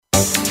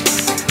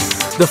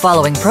The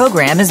following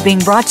program is being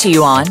brought to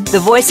you on the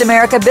Voice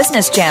America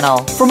Business Channel.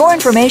 For more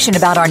information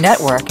about our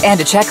network and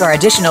to check our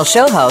additional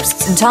show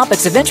hosts and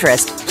topics of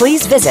interest,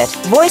 please visit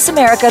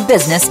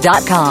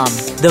voiceamericabusiness.com.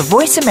 The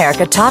Voice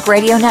America Talk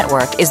Radio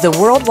Network is the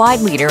worldwide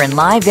leader in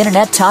live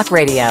Internet talk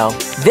radio.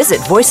 Visit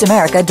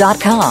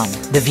voiceamerica.com.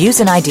 The views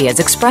and ideas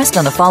expressed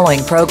on the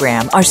following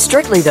program are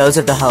strictly those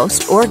of the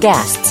host or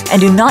guests and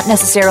do not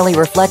necessarily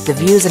reflect the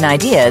views and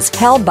ideas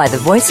held by the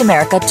Voice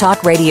America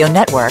Talk Radio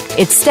Network,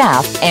 its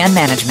staff, and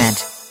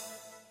management.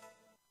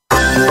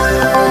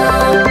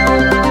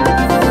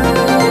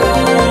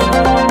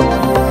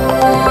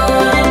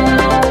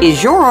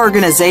 Is your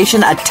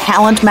organization a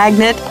talent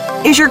magnet?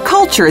 Is your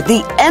culture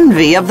the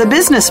envy of the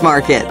business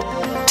market?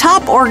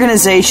 Top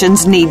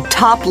organizations need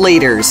top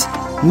leaders.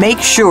 Make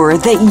sure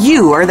that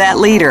you are that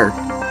leader.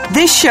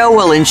 This show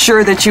will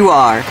ensure that you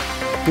are.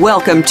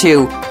 Welcome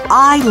to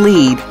I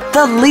Lead,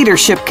 the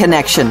Leadership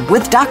Connection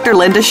with Dr.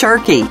 Linda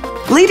Sharkey.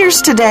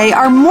 Leaders today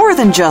are more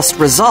than just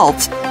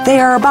results. They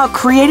are about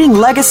creating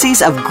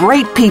legacies of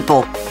great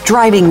people,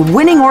 driving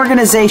winning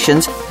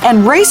organizations,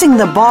 and raising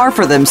the bar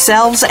for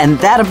themselves and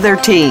that of their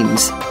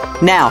teams.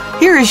 Now,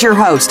 here is your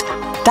host,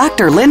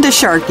 Dr. Linda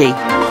Sharkey.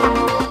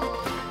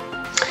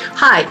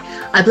 Hi,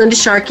 I'm Linda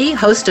Sharkey,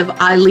 host of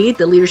I Lead,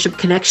 the Leadership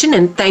Connection,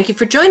 and thank you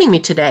for joining me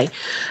today.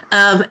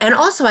 And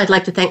also, I'd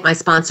like to thank my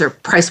sponsor,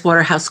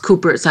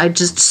 PricewaterhouseCoopers. I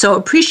just so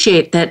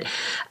appreciate that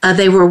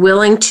they were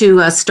willing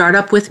to start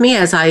up with me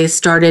as I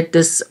started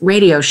this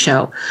radio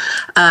show.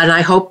 And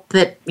I hope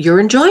that you're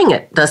enjoying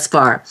it thus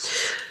far.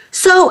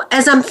 So,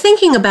 as I'm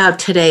thinking about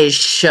today's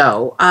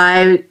show,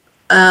 I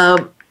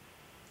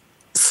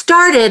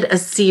started a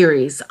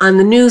series on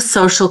the new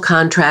social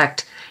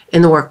contract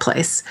in the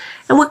workplace.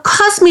 And what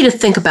caused me to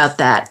think about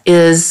that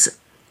is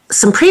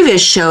some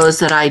previous shows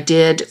that I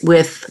did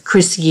with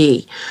Chris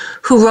Yee,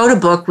 who wrote a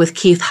book with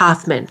Keith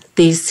Hoffman,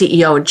 the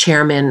CEO and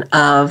chairman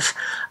of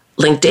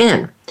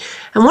LinkedIn.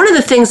 And one of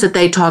the things that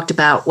they talked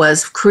about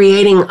was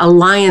creating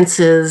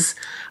alliances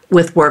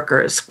with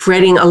workers,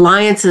 creating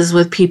alliances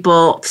with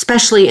people,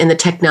 especially in the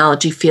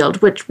technology field,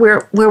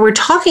 where we're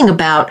talking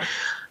about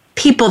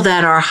people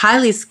that are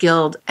highly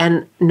skilled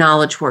and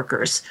knowledge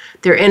workers.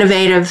 They're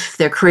innovative,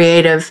 they're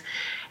creative,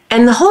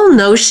 and the whole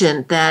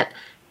notion that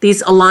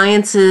these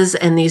alliances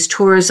and these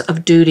tours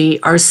of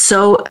duty are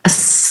so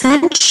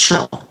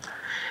essential.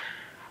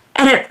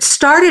 And it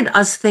started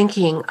us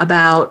thinking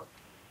about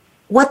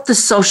what the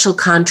social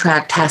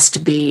contract has to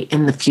be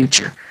in the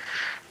future.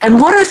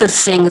 And what are the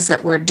things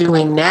that we're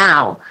doing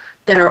now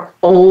that are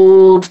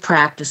old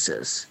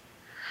practices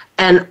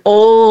and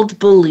old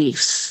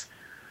beliefs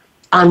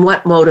on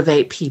what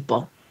motivate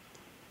people.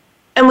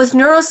 And with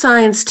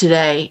neuroscience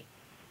today,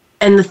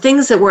 and the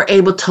things that we're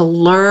able to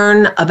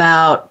learn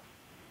about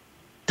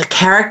the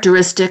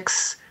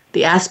characteristics,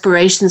 the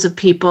aspirations of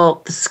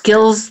people, the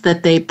skills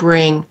that they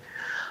bring,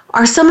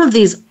 are some of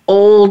these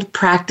old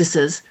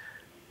practices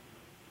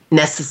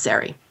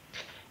necessary?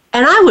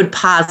 And I would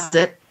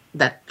posit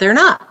that they're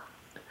not.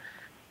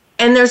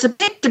 And there's a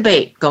big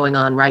debate going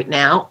on right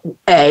now.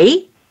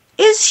 A,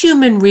 is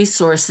human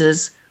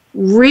resources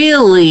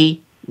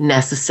really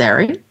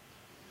necessary?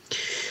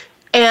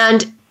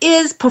 And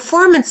is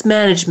performance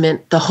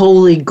management the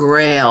holy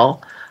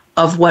grail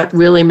of what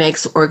really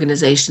makes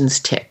organizations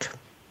tick?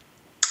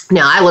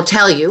 Now, I will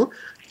tell you,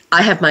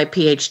 I have my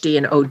PhD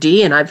in OD,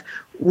 and I've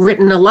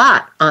written a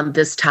lot on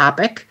this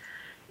topic.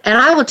 And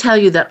I will tell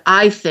you that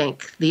I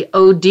think the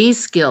OD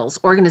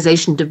skills,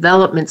 organization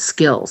development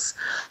skills,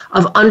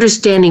 of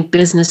understanding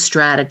business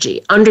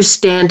strategy,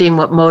 understanding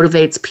what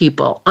motivates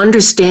people,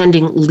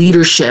 understanding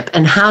leadership,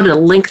 and how to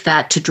link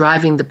that to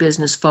driving the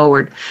business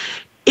forward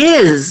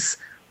is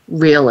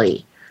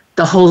really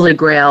the holy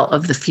grail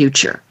of the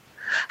future.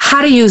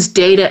 How to use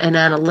data and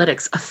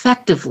analytics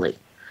effectively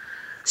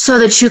so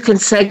that you can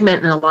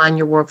segment and align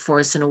your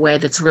workforce in a way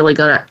that's really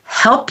going to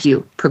help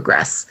you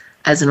progress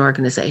as an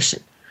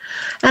organization.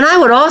 And I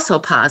would also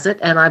posit,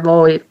 and I've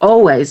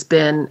always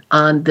been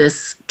on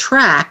this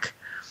track,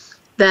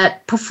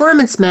 that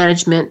performance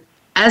management,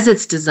 as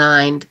it's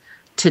designed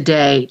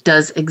today,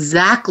 does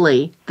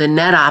exactly the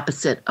net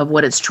opposite of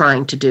what it's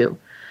trying to do.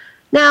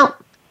 Now,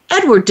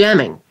 Edward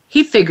Deming,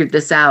 he figured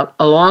this out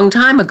a long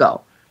time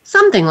ago,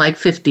 something like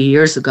 50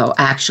 years ago,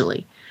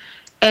 actually.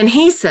 And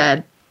he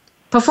said,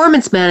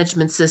 performance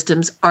management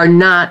systems are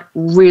not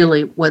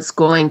really what's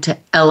going to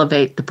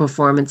elevate the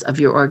performance of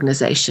your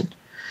organization.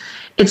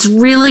 It's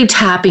really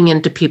tapping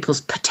into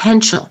people's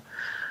potential,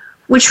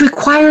 which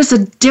requires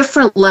a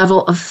different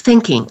level of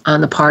thinking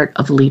on the part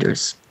of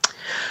leaders.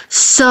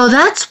 So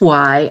that's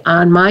why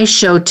on my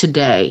show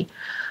today,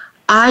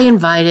 I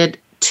invited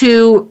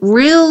two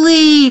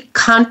really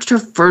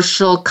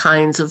controversial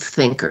kinds of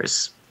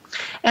thinkers.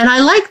 And I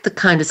like the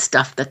kind of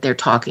stuff that they're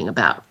talking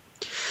about.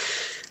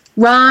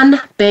 Ron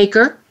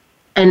Baker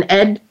and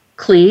Ed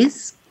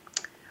Kless.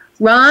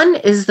 Ron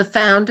is the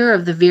founder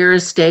of the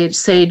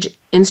VeraSage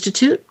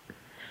Institute,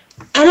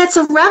 and it's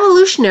a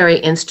revolutionary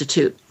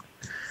institute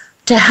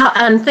to help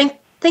and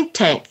think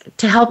tank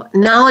to help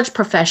knowledge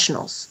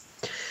professionals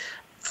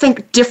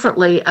think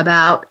differently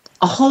about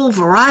a whole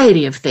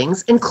variety of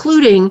things,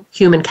 including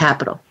human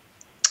capital.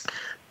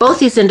 Both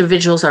these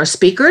individuals are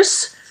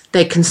speakers.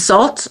 They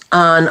consult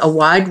on a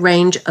wide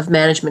range of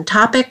management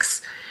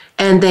topics,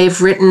 and they've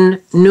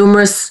written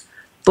numerous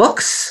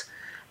books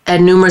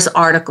and numerous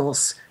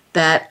articles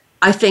that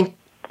I think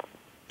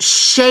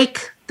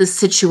shake the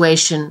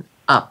situation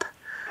up.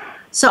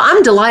 So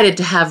I'm delighted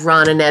to have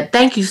Ron and Ed.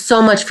 Thank you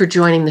so much for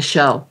joining the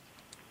show.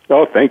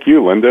 Oh, thank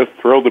you, Linda.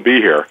 Thrilled to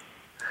be here.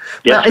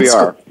 Yes, we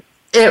are.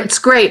 It's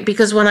great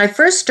because when I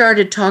first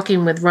started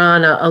talking with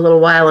Ron a little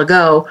while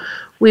ago,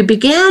 we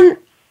began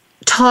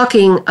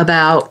talking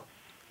about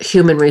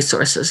human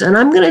resources. And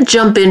I'm going to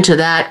jump into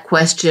that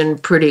question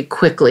pretty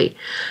quickly.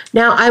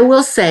 Now, I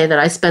will say that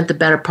I spent the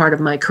better part of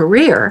my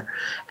career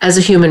as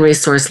a human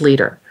resource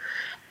leader.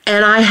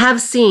 And I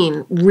have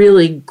seen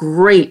really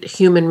great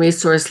human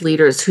resource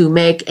leaders who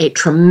make a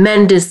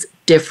tremendous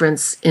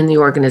difference in the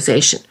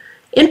organization,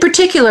 in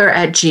particular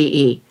at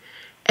GE.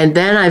 And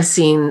then I've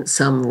seen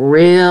some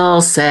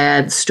real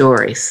sad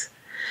stories.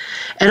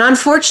 And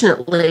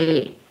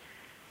unfortunately,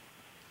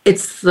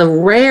 it's the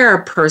rare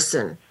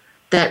person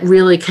that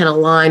really can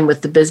align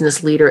with the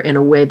business leader in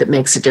a way that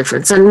makes a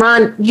difference. And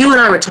Ron, you and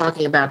I were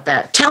talking about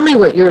that. Tell me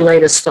what your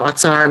latest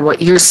thoughts are and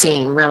what you're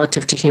seeing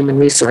relative to human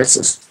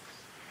resources.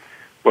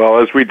 Well,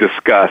 as we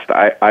discussed,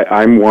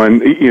 I'm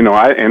one,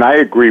 and I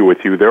agree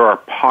with you. There are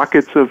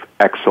pockets of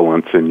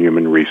excellence in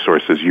human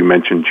resources. You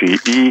mentioned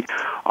GE.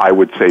 I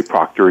would say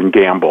Procter &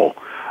 Gamble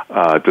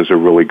does a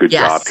really good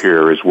job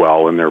here as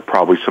well, and there are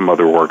probably some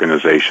other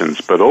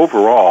organizations. But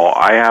overall,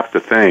 I have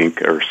to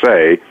think or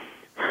say,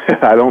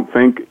 I don't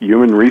think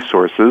human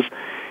resources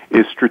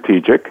is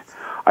strategic.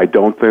 I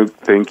don't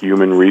think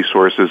human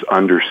resources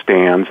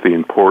understands the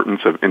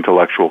importance of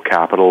intellectual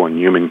capital and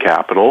human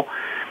capital.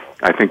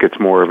 I think it's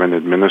more of an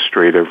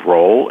administrative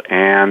role,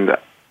 and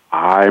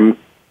I've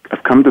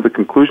come to the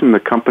conclusion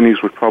that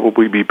companies would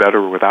probably be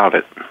better without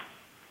it.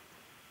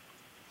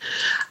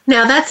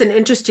 Now, that's an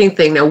interesting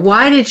thing. Now,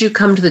 why did you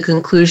come to the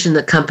conclusion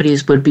that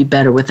companies would be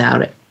better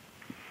without it?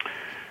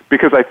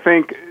 Because I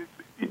think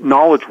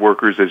knowledge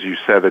workers, as you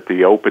said at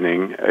the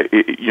opening,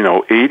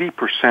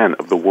 80%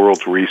 of the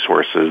world's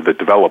resources, the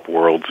developed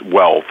world's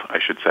wealth, I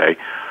should say,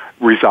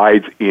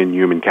 resides in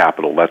human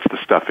capital. That's the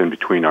stuff in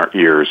between our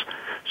ears.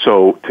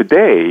 So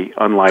today,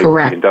 unlike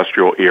the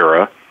industrial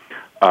era,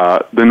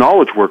 the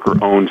knowledge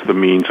worker owns the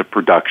means of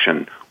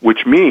production,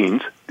 which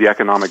means the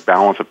economic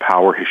balance of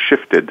power has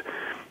shifted.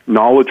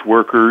 Knowledge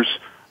workers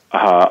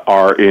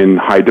are in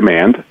high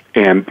demand,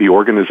 and the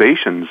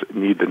organizations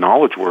need the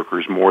knowledge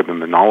workers more than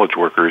the knowledge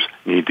workers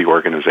need the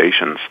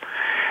organizations.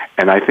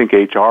 And I think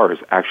HR is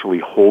actually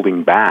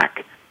holding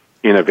back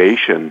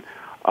innovation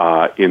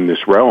in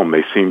this realm.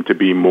 They seem to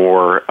be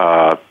more,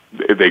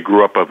 they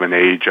grew up of an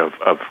age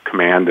of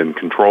command and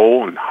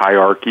control and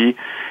hierarchy,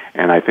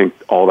 and I think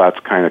all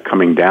that's kind of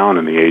coming down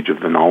in the age of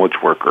the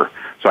knowledge worker.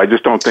 So I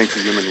just don't think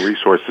the human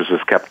resources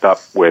has kept up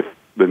with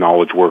the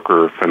knowledge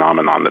worker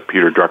phenomenon that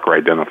Peter Drucker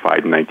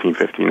identified in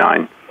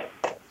 1959.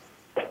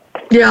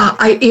 Yeah,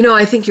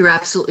 I think you're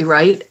absolutely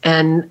right.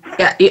 And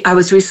I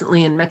was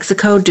recently in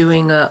Mexico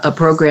doing a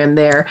program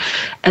there,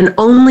 and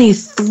only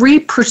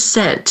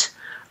 3%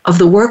 of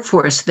the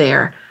workforce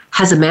there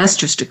has a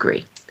master's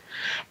degree.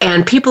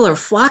 And people are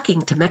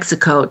flocking to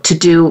Mexico to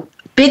do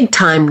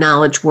big-time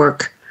knowledge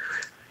work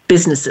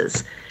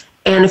businesses.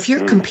 And if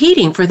you're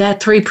competing for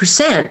that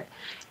 3%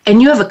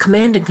 and you have a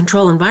command and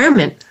control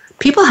environment,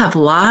 people have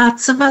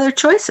lots of other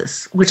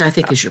choices, which I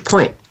think is your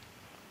point.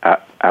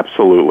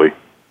 Absolutely.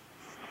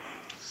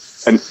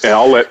 And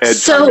I'll let Ed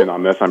chime in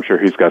on this. I'm sure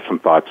he's got some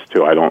thoughts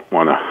too. I don't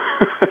want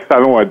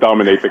to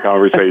dominate the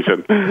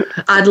conversation.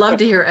 I'd love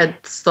to hear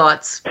Ed's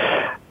thoughts.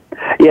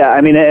 Yeah,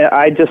 I mean,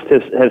 I just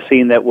have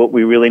seen that what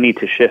we really need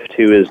to shift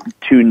to is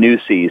two new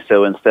C's.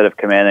 So instead of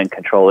command and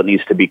control, it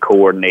needs to be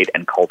coordinate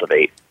and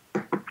cultivate.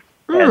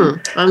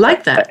 I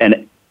like that.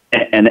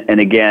 And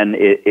again,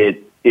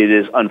 it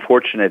is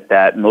unfortunate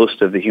that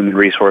most of the human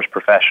resource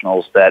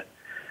professionals that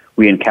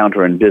we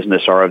encounter in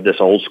business are of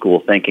this old school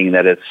thinking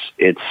that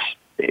it's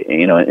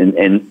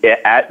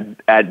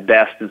at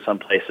best in some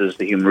places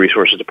the human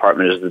resources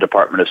department is the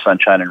Department of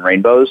Sunshine and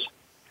Rainbows.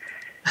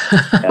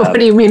 What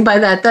do you mean by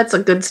that? That's a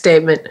good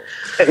statement.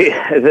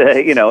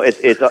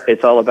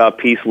 It's all about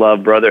peace,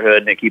 love,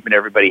 brotherhood, and keeping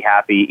everybody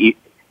happy,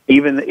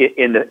 even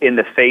in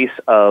the face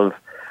of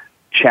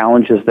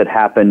challenges that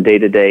happen day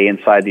to day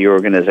inside the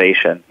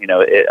organization.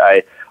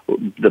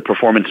 The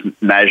performance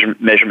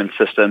measurement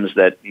systems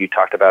that you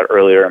talked about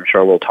earlier, I'm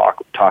sure we'll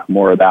talk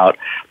more about.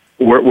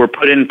 Were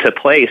put into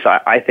place,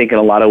 I think, in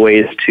a lot of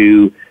ways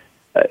to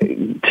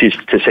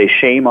say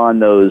shame on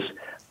those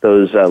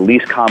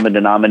least common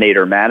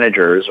denominator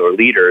managers or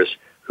leaders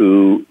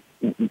who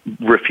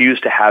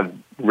refuse to have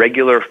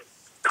regular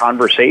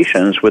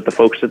conversations with the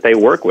folks that they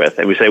work with.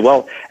 And we say,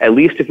 well, at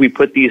least if we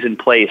put these in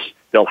place,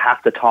 they'll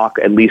have to talk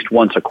at least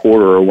once a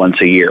quarter or once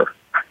a year.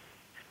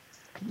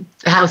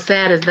 How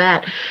sad is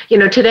that?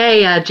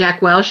 Today,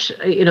 Jack Welch,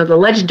 the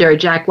legendary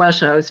Jack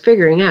Welch, I was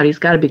figuring out he's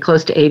got to be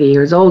close to 80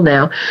 years old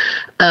now.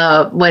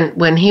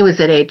 When he was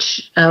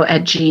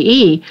at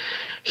GE,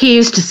 he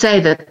used to say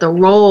that the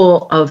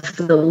role of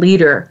the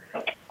leader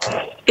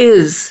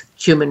is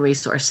human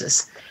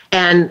resources.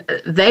 And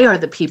they are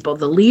the people,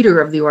 the leader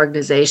of the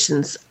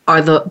organizations,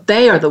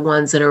 they are the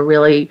ones that are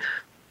really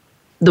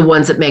the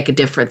ones that make a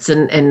difference.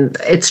 And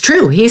it's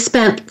true. He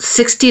spent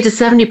 60 to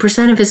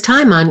 70% of his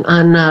time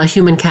on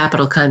human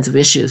capital kinds of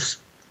issues.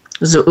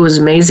 It was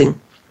amazing.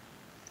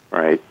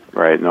 Right.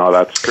 No,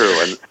 that's true.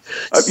 And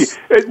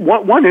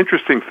one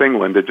interesting thing,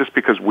 Linda, just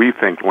because we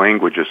think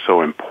language is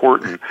so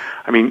important,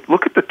 I mean,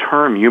 look at the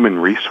term human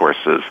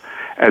resources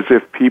as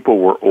if people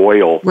were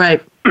oil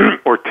right.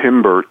 or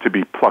timber to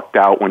be plucked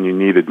out when you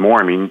needed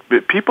more. I mean,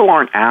 people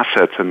aren't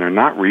assets and they're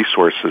not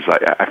resources.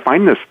 I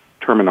find this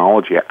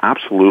terminology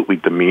absolutely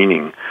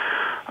demeaning,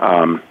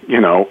 and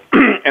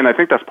I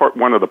think that's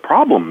one of the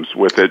problems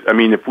with it. I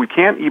mean, if we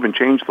can't even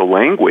change the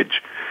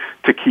language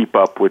to keep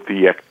up with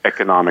the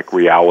economic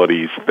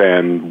realities,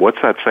 then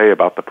what's that say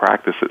about the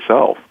practice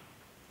itself?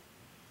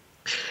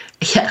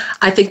 Yeah,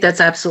 I think that's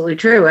absolutely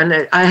true.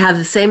 And I have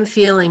the same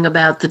feeling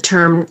about the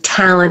term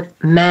talent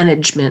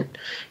management.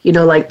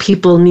 Like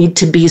people need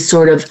to be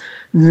sort of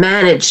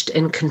managed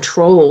and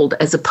controlled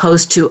as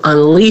opposed to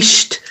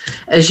unleashed,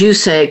 as you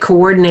say,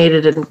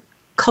 coordinated and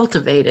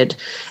cultivated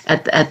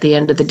at the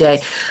end of the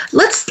day.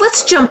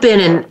 Let's jump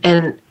in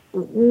and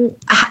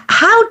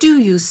how do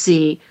you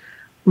see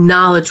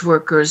knowledge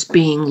workers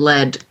being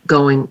led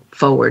going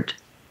forward?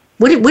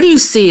 What do you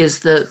see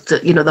as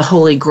the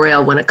holy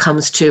grail when it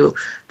comes to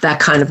that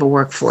kind of a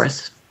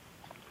workforce?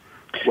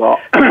 Well,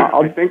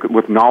 I think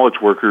with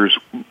knowledge workers,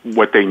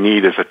 what they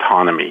need is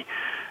autonomy.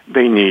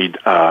 They need,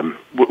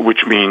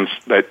 which means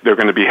that they're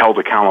going to be held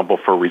accountable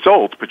for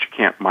results, but you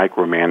can't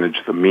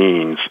micromanage the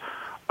means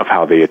of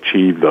how they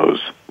achieve those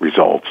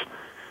results.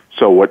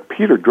 So what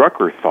Peter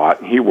Drucker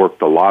thought, and he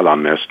worked a lot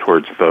on this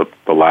towards the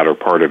latter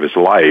part of his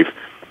life,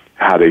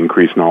 how to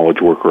increase knowledge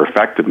worker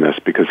effectiveness,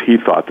 because he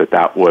thought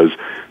that was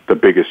the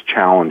biggest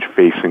challenge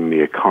facing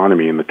the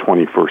economy in the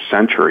 21st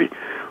century,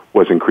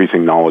 was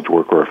increasing knowledge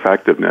worker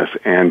effectiveness.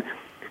 And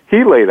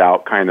he laid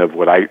out kind of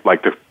what I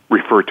like to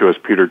refer to as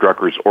Peter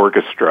Drucker's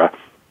orchestra.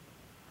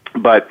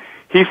 But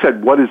he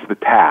said, what is the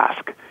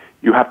task?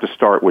 You have to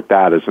start with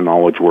that as a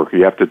knowledge worker.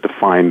 You have to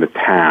define the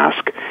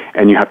task,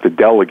 and you have to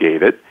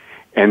delegate it,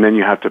 and then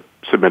you have to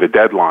submit a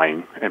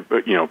deadline and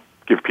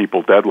give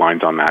people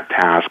deadlines on that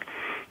task.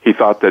 He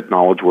thought that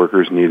knowledge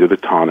workers needed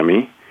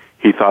autonomy.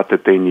 He thought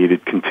that they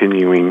needed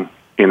continuing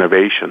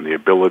innovation, the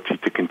ability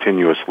to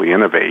continuously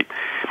innovate.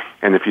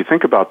 And if you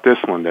think about this,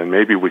 Linda, and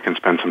maybe we can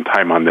spend some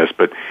time on this,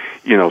 but,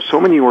 so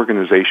many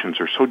organizations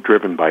are so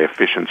driven by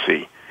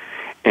efficiency.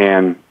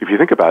 And if you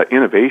think about it,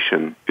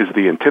 innovation is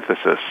the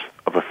antithesis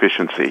of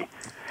efficiency.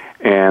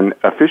 And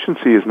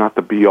efficiency is not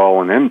the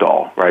be-all and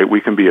end-all, right?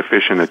 We can be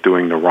efficient at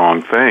doing the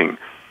wrong thing.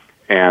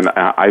 And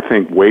I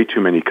think way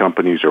too many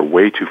companies are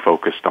way too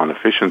focused on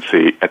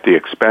efficiency at the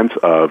expense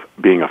of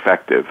being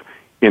effective,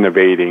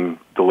 innovating,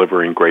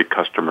 delivering great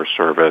customer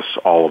service,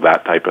 all of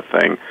that type of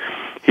thing.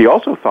 He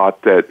also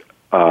thought that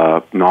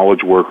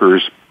knowledge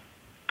workers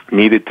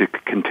needed to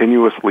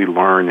continuously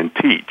learn and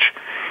teach.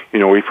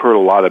 We've heard a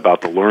lot about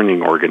the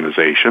learning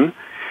organization,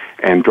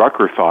 and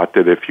Drucker thought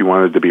that if you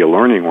wanted to be a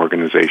learning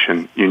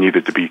organization, you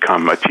needed to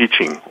become a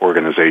teaching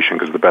organization,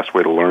 because the best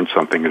way to learn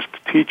something is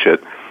to teach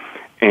it.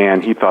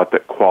 And he thought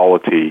that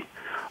quality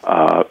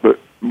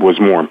was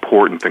more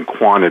important than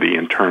quantity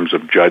in terms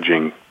of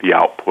judging the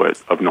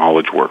output of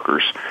knowledge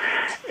workers.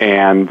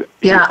 And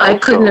yeah, I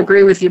couldn't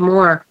agree with you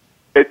more.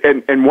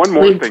 And one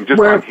more thing,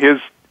 just on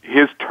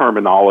his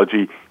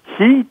terminology,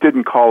 he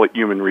didn't call it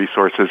human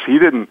resources. He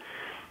didn't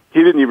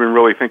even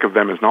really think of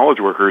them as knowledge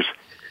workers.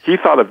 He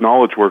thought of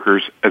knowledge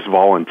workers as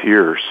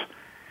volunteers.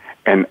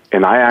 And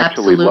I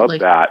actually love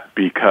that,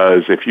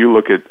 because if you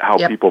look at how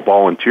people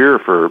volunteer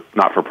for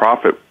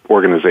not-for-profit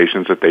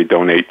organizations that they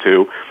donate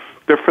to,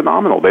 they're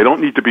phenomenal. They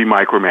don't need to be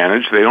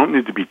micromanaged. They don't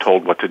need to be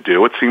told what to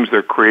do. It seems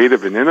they're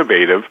creative and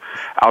innovative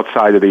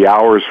outside of the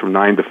hours from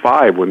 9 to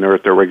 5 when they're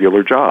at their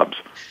regular jobs.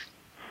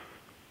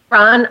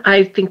 Ron,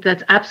 I think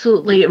that's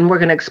absolutely, and we're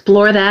going to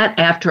explore that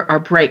after our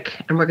break.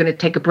 And we're going to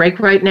take a break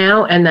right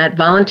now, and that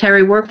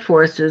voluntary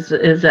workforce is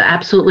an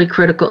absolutely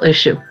critical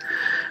issue.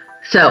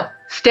 So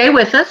stay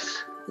with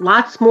us.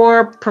 Lots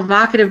more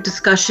provocative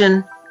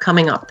discussion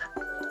coming up.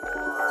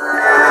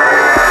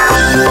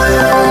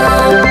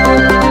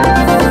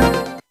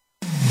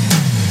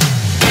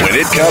 When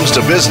it comes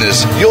to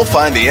business, you'll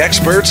find the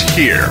experts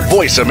here.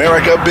 Voice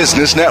America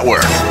Business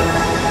Network.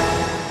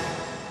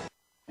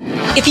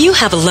 If you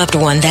have a loved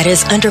one that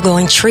is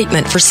undergoing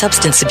treatment for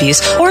substance abuse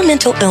or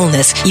mental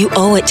illness, you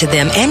owe it to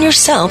them and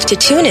yourself to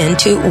tune in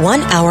to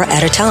 1 Hour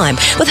at a Time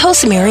with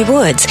host Mary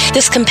Woods.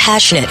 This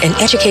compassionate and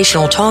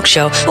educational talk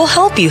show will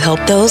help you help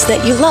those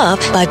that you love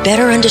by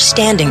better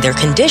understanding their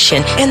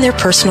condition and their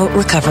personal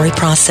recovery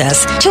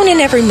process. Tune in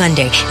every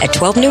Monday at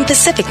 12 noon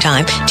Pacific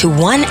Time to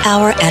 1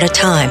 Hour at a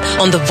Time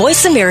on the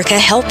Voice America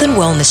Health and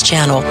Wellness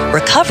Channel.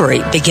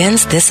 Recovery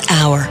begins this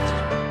hour.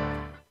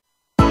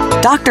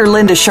 Dr.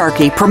 Linda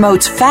Sharkey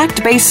promotes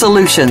fact-based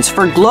solutions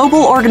for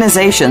global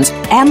organizations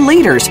and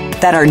leaders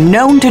that are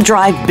known to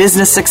drive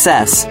business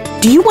success.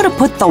 Do you want to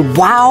put the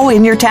wow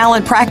in your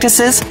talent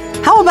practices?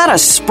 How about a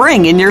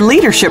spring in your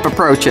leadership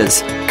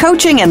approaches?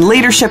 Coaching and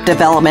leadership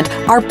development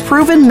are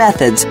proven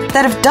methods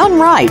that, if done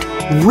right,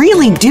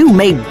 really do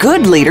make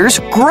good leaders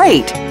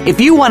great. If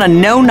you want a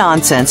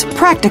no-nonsense,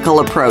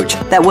 practical approach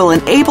that will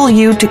enable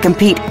you to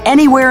compete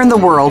anywhere in the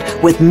world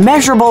with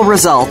measurable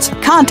results,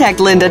 contact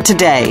Linda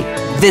today.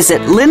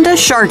 Visit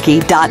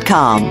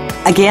lindasharkey.com.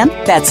 Again,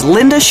 that's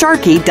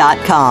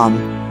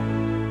lindasharkey.com.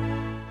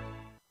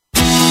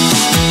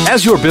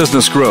 As your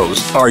business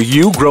grows, are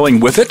you growing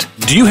with it?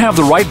 Do you have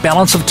the right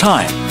balance of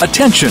time,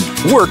 attention,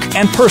 work,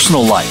 and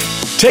personal life?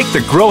 Take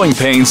the growing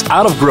pains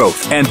out of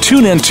growth and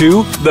tune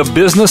into The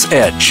Business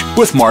Edge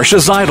with Marcia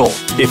Zeidel.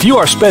 If you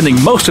are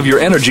spending most of your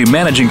energy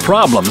managing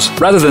problems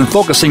rather than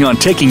focusing on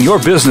taking your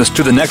business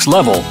to the next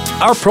level,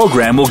 our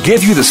program will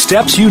give you the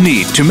steps you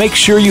need to make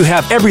sure you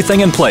have everything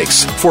in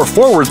place for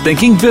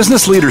forward-thinking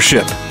business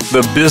leadership.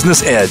 The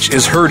Business Edge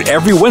is heard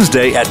every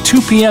Wednesday at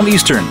 2 p.m.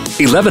 Eastern,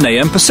 11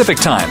 a.m. Pacific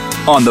Time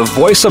on the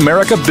Voice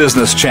America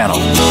Business Channel.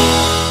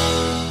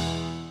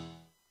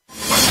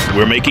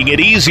 We're making it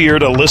easier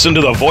to listen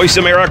to the Voice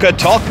America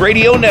Talk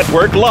Radio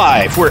Network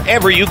live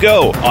wherever you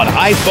go on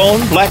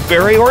iPhone,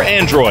 BlackBerry, or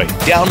Android.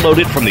 Download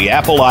it from the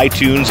Apple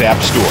iTunes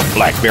App Store,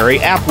 BlackBerry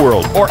App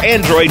World, or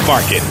Android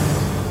Market.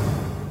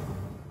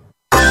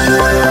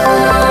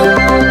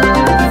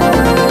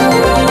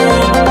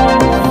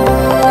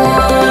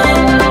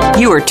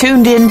 You are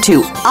tuned in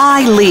to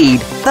I Lead,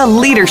 the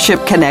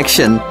Leadership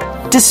Connection.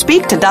 To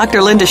speak to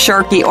Dr. Linda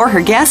Sharkey or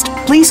her guest,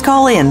 please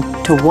call in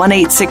to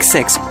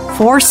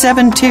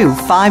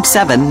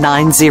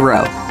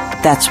 1-866-472-5790.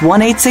 That's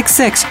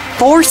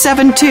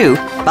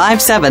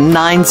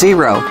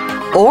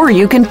 1-866-472-5790. Or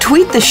you can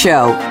tweet the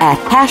show at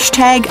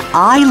 #ILeadTLC.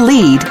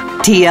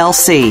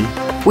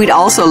 We'd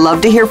also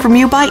love to hear from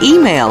you by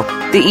email.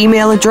 The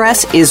email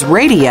address is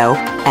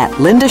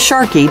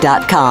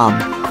radio@lindasharkey.com.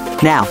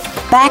 Now,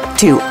 back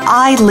to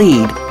I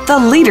Lead, the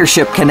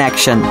Leadership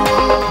Connection.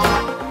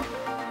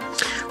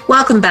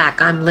 Welcome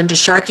back. I'm Linda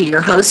Sharkey,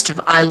 your host of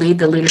I Lead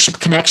the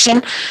Leadership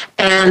Connection,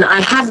 and I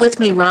have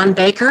with me Ron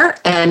Baker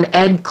and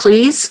Ed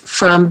Kless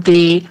from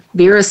the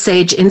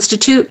VeraSage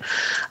Institute,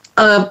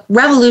 a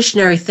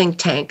revolutionary think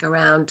tank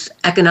around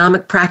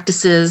economic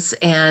practices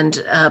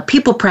and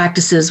people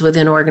practices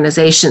within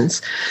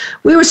organizations.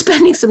 We were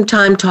spending some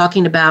time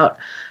talking about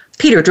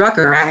Peter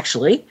Drucker,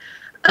 actually,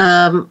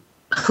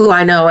 who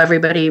I know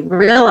everybody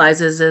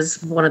realizes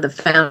is one of the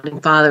founding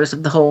fathers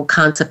of the whole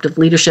concept of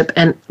leadership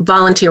and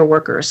volunteer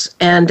workers.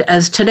 And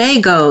as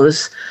today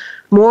goes,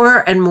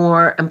 more and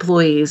more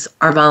employees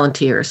are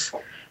volunteers.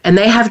 And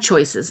they have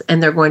choices,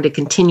 and they're going to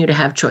continue to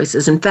have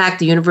choices. In fact,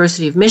 the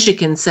University of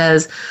Michigan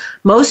says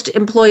most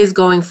employees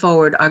going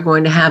forward are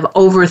going to have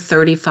over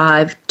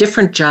 35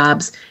 different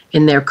jobs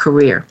in their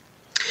career.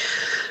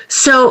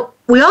 So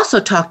we also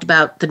talked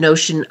about the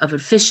notion of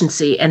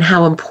efficiency and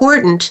how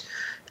important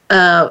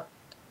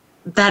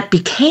that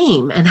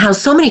became, and how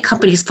so many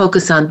companies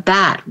focus on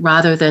that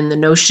rather than the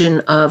notion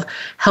of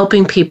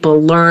helping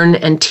people learn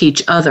and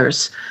teach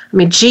others. I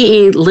mean,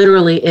 GE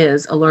literally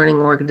is a learning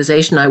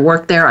organization. I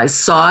worked there. I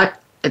saw it.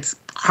 It's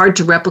hard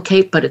to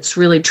replicate, but it's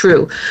really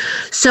true.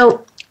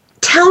 So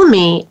tell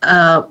me,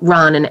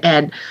 Ron and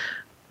Ed,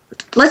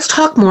 let's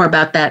talk more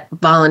about that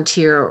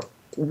volunteer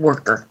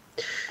worker.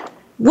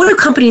 What do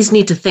companies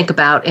need to think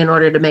about in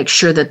order to make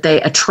sure that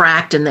they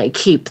attract and they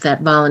keep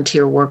that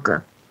volunteer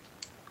worker?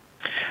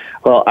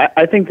 Well,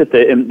 I think that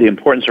the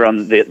importance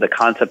around the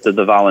concept of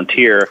the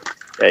volunteer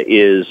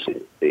is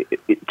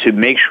to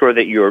make sure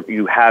that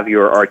you have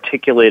your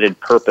articulated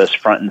purpose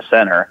front and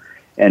center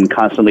and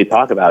constantly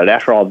talk about it.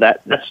 After all, that's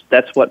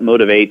what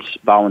motivates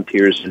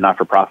volunteers in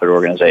not-for-profit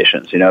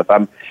organizations. You know, if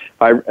I'm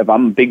a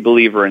big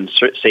believer in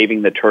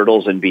saving the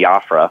turtles in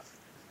Biafra,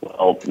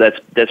 well,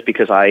 that's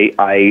because I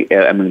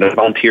am going to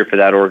volunteer for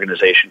that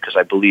organization because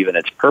I believe in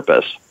its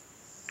purpose.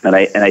 And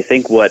I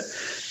think what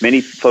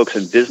many folks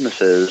in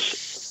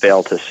businesses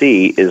fail to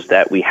see is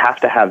that we have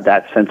to have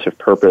that sense of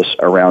purpose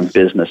around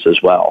business as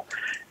well.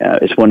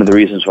 It's one of the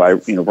reasons why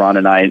Ron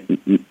and I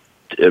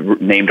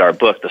named our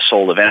book The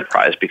Soul of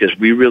Enterprise, because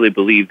we really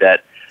believe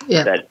that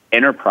that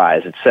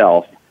enterprise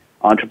itself,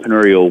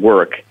 entrepreneurial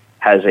work,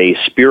 has a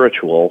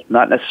spiritual,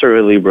 not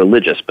necessarily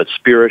religious, but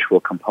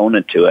spiritual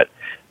component to it,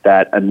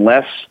 that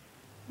unless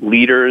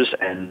leaders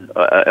and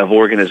of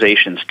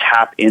organizations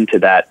tap into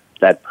that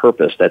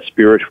purpose, that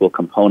spiritual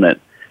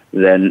component,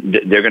 then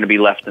they're going to be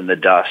left in the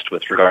dust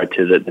with regard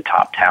to the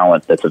top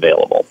talent that's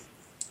available.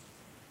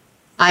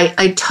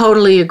 I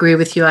totally agree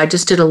with you. I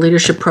just did a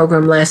leadership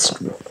program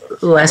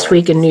last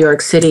week in New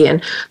York City,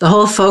 and the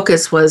whole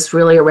focus was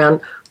really around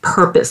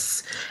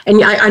purpose.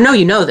 And I know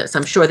you know this.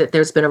 I'm sure that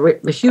there's been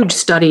a huge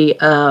study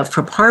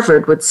from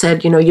Harvard which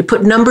said, you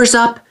put numbers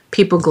up,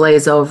 people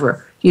glaze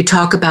over. You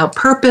talk about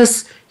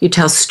purpose, you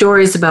tell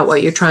stories about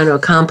what you're trying to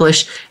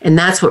accomplish, and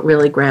that's what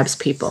really grabs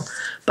people.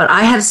 But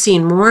I have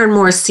seen more and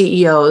more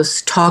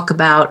CEOs talk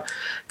about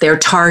their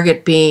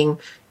target being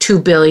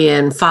 $2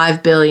 billion,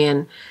 $5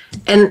 billion,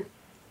 and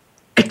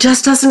it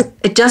just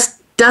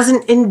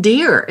doesn't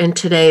endear in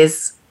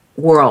today's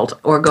world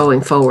or going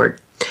forward.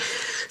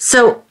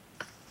 So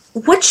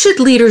what should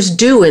leaders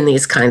do in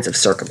these kinds of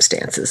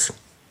circumstances?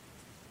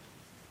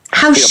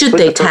 How should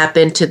they tap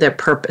into their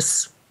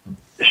purpose?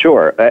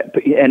 Sure, and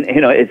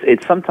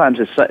it's sometimes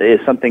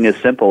it's something as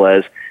simple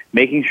as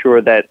making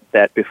sure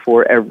that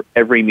before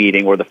every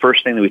meeting, or the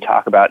first thing that we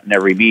talk about in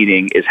every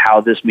meeting, is how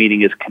this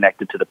meeting is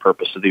connected to the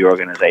purpose of the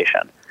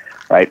organization,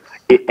 right?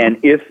 And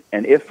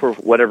if for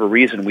whatever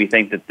reason we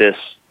think that this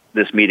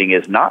meeting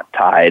is not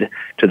tied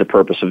to the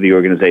purpose of the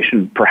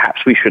organization,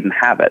 perhaps we shouldn't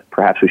have it.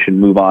 Perhaps we should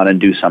move on and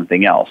do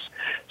something else.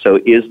 So,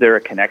 is there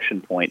a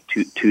connection point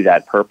to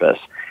that purpose?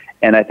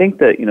 And I think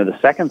that the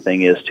second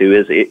thing is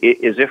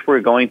if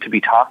we're going to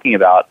be talking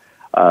about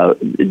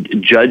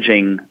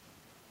judging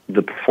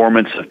the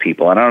performance of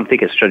people, and I don't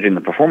think it's judging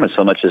the performance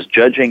so much as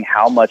judging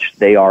how much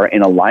they are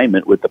in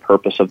alignment with the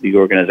purpose of the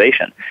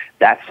organization.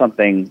 That's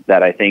something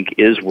that I think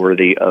is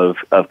worthy of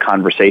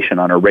conversation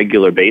on a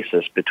regular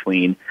basis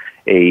between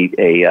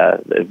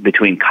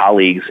between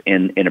colleagues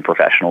in a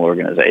professional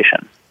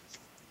organization.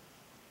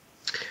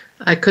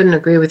 I couldn't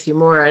agree with you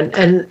more.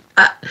 And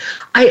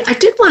I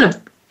did want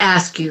to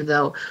ask you,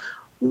 though,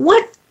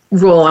 what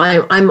role,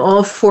 I'm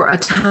all for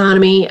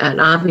autonomy,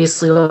 and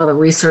obviously all the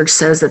research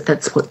says that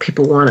that's what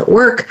people want at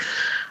work.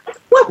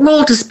 What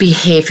role does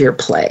behavior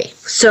play?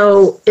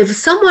 So if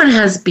someone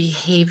has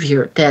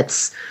behavior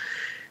that's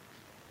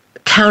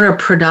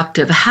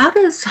counterproductive, how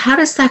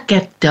does that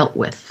get dealt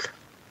with?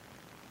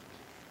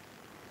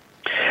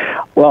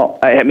 Well,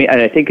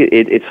 I think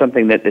it's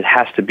something that it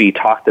has to be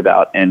talked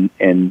about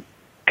and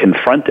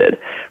confronted,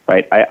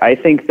 right? I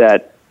think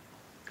that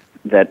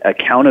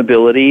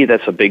accountability,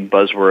 that's a big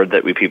buzzword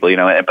that people,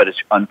 but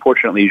it's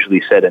unfortunately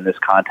usually said in this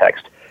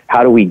context.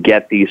 How do we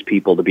get these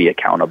people to be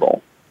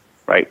accountable,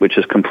 right? Which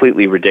is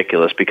completely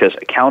ridiculous, because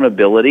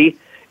accountability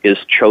is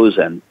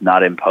chosen,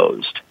 not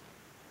imposed,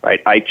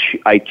 right?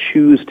 I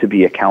choose to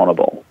be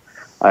accountable.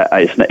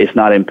 It's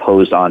not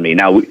imposed on me.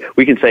 Now,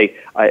 we can say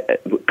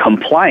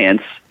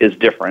compliance is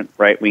different,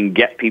 right? We can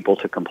get people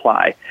to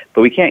comply, but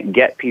we can't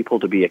get people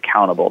to be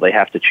accountable. They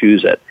have to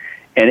choose it.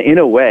 And in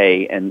a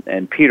way,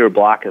 and Peter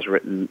Block has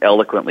written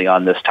eloquently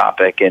on this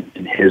topic in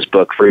his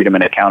book, Freedom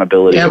and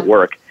Accountability at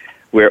Work,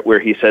 where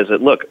he says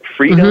that, look,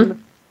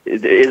 freedom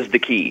is the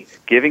key.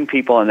 Giving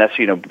people, and that's,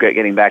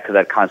 getting back to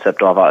that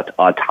concept of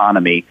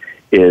autonomy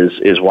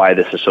is why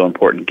this is so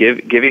important.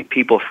 Giving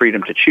people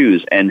freedom to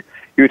choose. And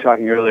you were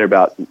talking earlier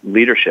about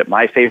leadership.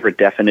 My favorite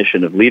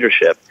definition of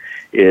leadership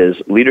is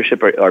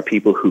leadership are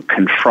people who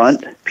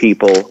confront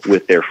people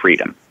with their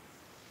freedom,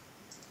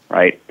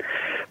 right?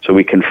 So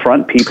we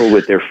confront people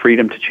with their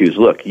freedom to choose.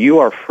 Look, you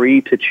are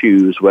free to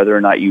choose whether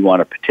or not you want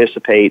to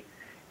participate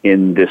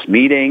in this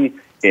meeting,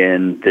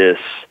 in this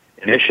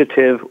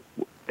initiative,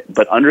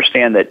 but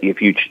understand that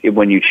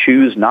when you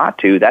choose not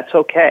to, that's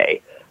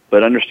okay.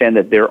 But understand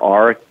that there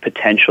are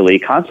potentially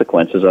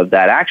consequences of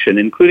that action,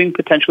 including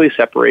potentially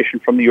separation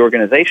from the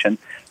organization.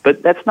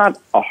 But that's not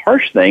a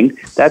harsh thing.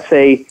 That's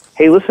hey,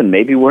 listen,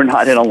 maybe we're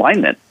not in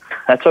alignment.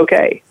 That's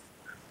okay.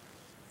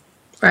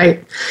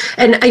 Right.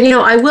 And,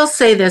 I will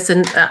say this,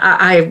 and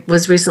I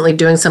was recently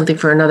doing something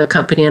for another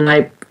company, and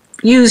I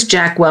used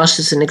Jack Welch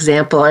as an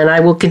example, and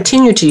I will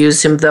continue to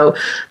use him, though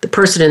the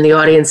person in the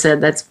audience said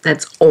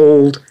that's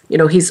old.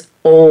 He's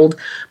old.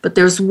 But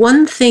there's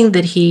one thing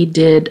that he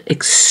did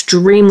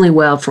extremely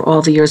well for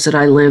all the years that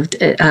I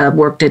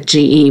worked at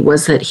GE,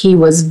 was that he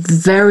was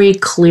very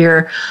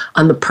clear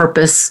on the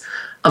purpose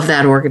of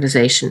that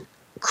organization,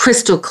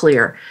 crystal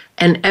clear.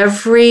 And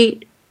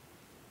every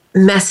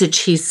message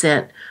he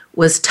sent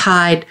was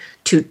tied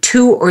to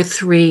 2 or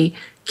 3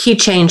 key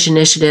change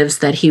initiatives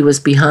that he was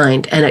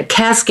behind, and it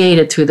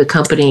cascaded through the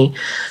company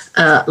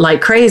like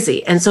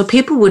crazy. And so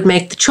people would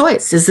make the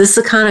choice: is this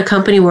the kind of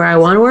company where I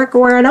want to work or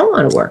where I don't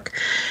want to work?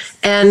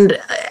 And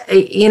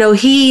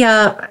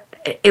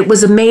it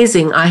was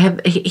amazing.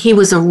 He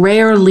was a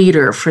rare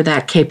leader for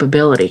that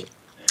capability.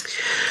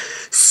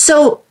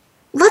 So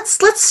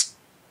let's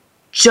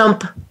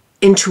jump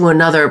into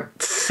another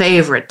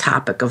favorite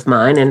topic of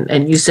mine,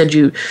 and you said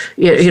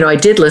I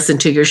did listen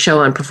to your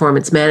show on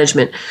performance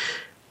management.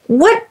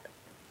 What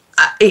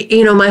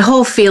my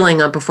whole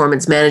feeling on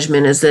performance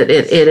management is that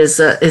it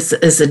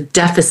is a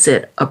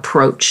deficit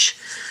approach.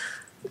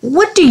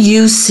 What do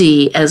you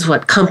see as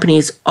what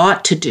companies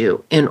ought to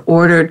do in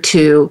order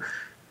to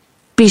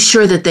be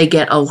sure that they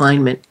get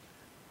alignment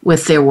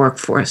with their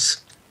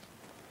workforce?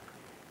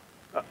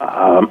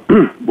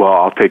 Well,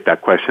 I'll take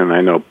that question.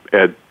 I know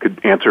Ed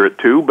could answer it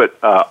too, but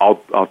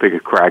I'll take a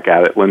crack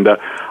at it, Linda.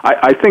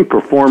 I think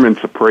performance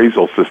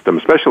appraisal system,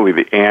 especially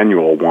the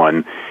annual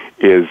one,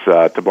 is,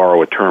 to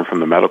borrow a term from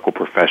the medical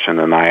profession,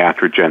 an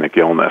iatrogenic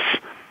illness.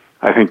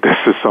 I think this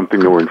is something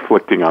that we're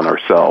inflicting on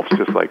ourselves,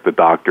 just like the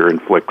doctor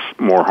inflicts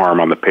more harm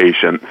on the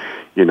patient,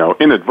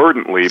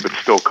 inadvertently, but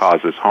still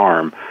causes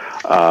harm.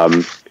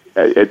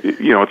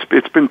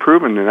 It's been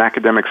proven in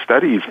academic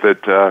studies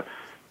that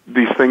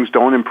these things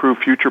don't improve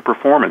future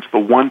performance, the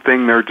one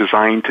thing they're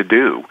designed to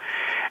do.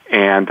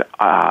 And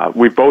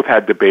we've both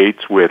had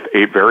debates with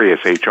various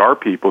HR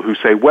people who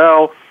say,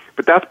 well,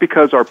 but that's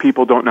because our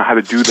people don't know how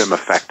to do them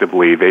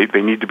effectively.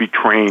 They need to be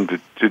trained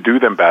to do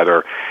them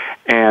better.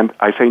 And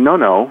I say,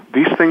 no,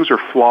 these things are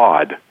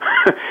flawed.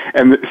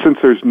 And since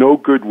there's no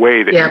good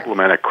way to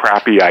implement a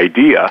crappy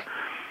idea,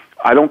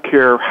 I don't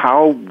care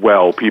how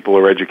well people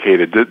are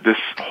educated, this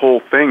whole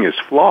thing is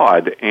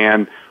flawed.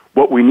 And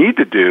what we need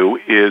to do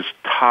is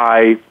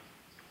tie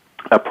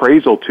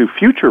appraisal to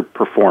future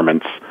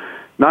performance,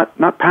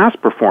 not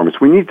past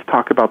performance. We need to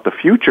talk about the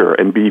future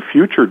and be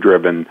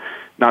future-driven,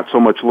 not so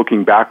much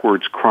looking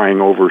backwards, crying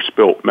over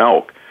spilt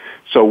milk.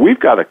 So we've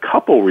got a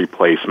couple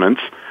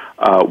replacements.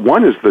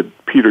 One is the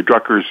Peter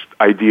Drucker's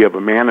idea of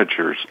a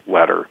manager's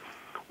letter,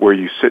 where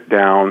you sit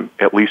down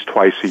at least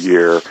twice a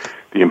year,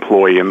 the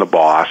employee and the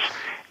boss,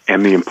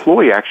 and the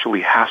employee actually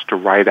has to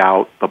write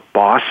out the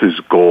boss's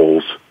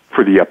goals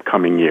for the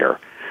upcoming year,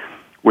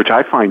 which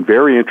I find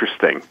very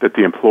interesting, that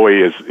the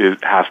employee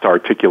has to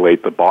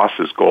articulate the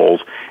boss's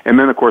goals, and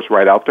then, of course,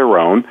 write out their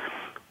own,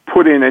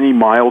 put in any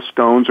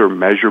milestones or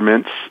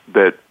measurements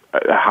that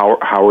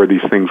how are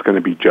these things going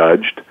to be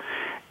judged,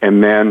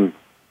 and then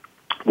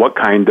what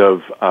kind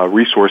of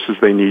resources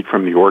they need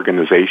from the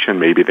organization.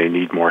 Maybe they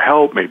need more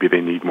help, maybe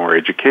they need more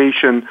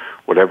education,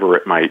 whatever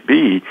it might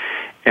be,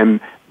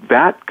 and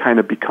that kind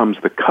of becomes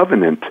the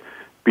covenant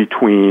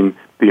between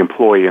the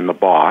employee and the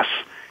boss.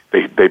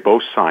 They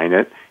both sign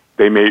it.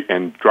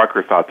 And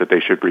Drucker thought that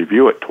they should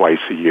review it twice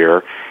a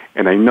year.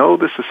 And I know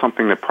this is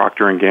something that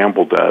Procter &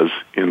 Gamble does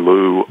in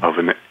lieu of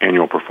an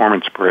annual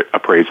performance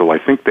appraisal. I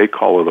think they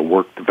call it a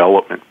work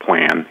development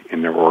plan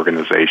in their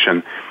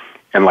organization.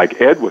 And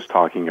like Ed was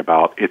talking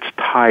about, it's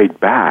tied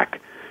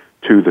back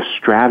to the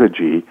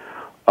strategy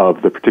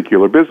of the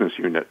particular business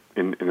unit.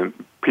 In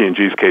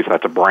P&G's case,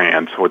 that's a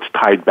brand, so it's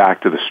tied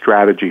back to the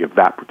strategy of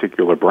that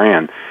particular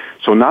brand.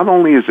 So not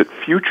only is it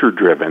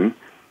future-driven,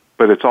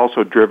 but it's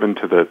also driven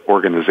to the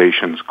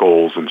organization's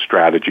goals and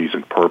strategies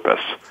and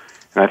purpose.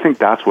 And I think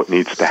that's what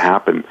needs to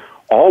happen.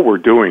 All we're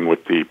doing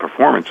with the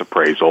performance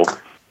appraisal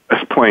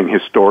is playing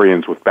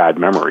historians with bad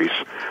memories.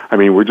 I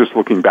mean, we're just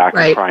looking back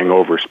and crying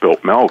over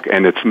spilt milk,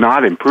 and it's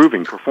not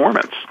improving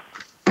performance.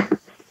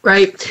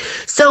 Right.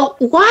 So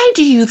why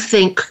do you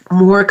think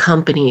more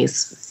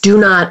companies do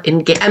not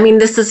engage? I mean,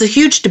 this is a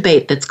huge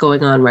debate that's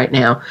going on right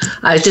now.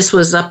 I just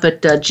was up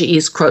at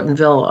GE's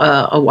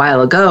Crotonville a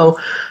while ago,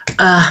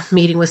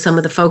 meeting with some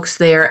of the folks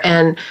there,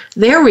 and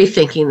they're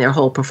rethinking their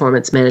whole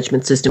performance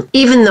management system,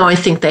 even though I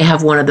think they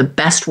have one of the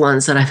best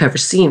ones that I've ever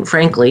seen,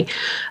 frankly.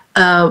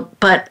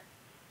 But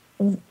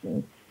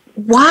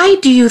why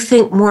do you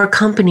think more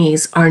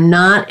companies are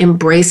not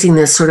embracing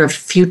this sort of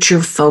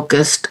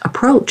future-focused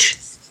approach?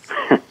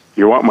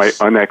 You want my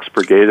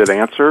unexpurgated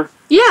answer?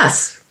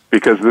 Yes.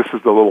 Because this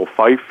is the little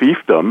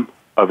fiefdom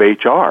of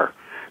HR.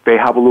 They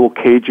have a little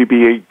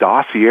KGB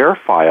dossier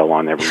file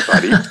on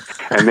everybody,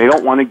 and they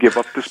don't want to give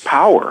up this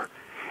power.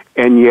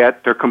 And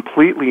yet they're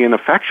completely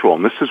ineffectual.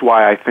 And this is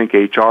why I think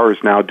HR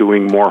is now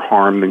doing more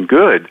harm than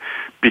good,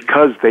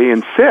 because they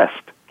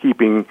insist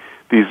keeping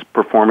these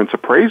performance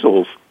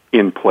appraisals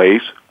in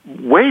place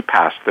way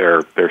past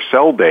their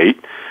sell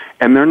date,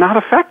 and they're not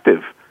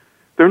effective.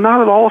 They're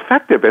not at all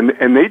effective,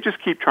 and they just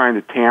keep trying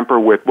to tamper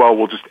with, well,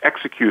 we'll just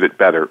execute it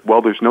better.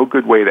 Well, there's no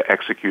good way to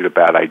execute a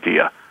bad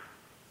idea.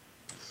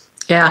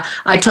 Yeah,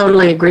 I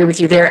totally agree with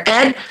you there.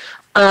 Ed,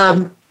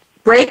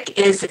 break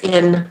is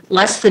in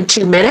less than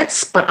 2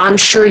 minutes, but I'm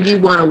sure you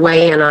want to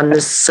weigh in on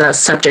this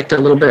subject a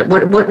little bit.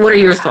 What are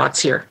your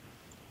thoughts here?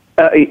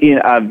 Very,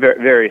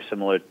 very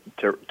similar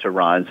to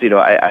Ron's.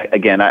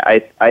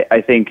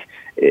 I think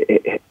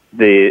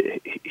the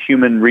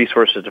human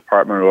resources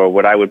department, or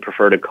what I would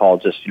prefer to call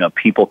just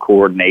people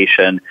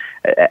coordination,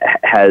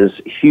 has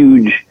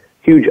huge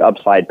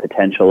upside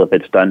potential if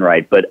it's done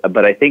right.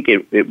 But I think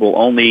it will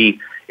only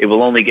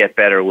get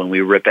better when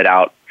we rip it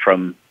out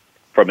from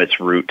its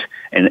root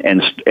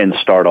and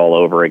start all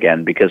over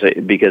again, because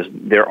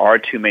there are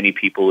too many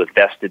people with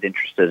vested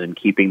interests in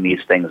keeping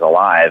these things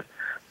alive,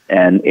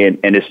 and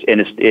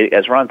it's,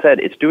 as Ron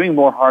said, it's doing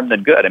more harm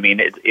than good. I mean,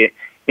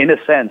 in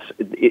a sense,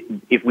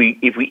 if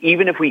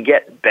we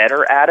get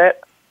better at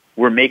it,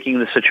 we're making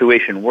the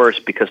situation worse,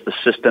 because the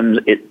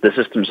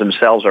systems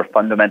themselves are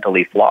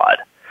fundamentally flawed.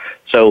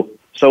 So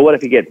what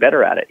if you get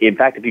better at it? In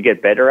fact, if you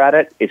get better at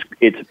it,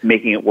 it's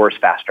making it worse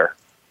faster.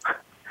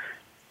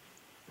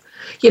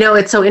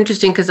 It's so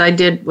interesting, because I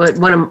did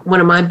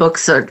one of my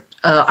books,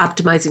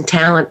 Optimizing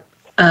Talent.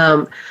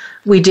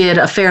 we did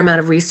a fair amount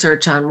of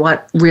research on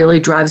what really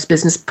drives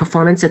business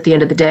performance at the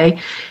end of the day.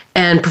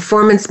 And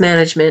performance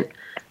management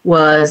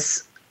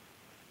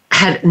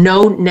had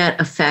no net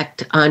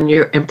effect on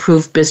your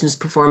improved business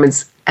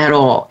performance at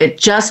all. It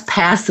just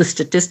passed the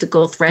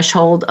statistical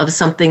threshold of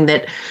something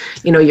that,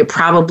 you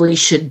probably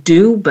should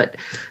do, but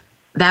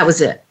that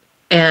was it.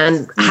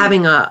 And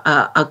having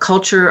a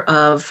culture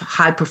of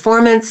high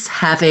performance,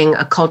 having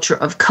a culture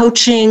of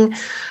coaching,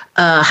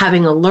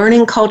 having a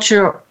learning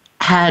culture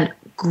had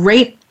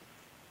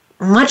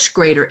much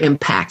greater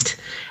impact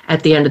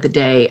at the end of the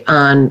day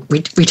on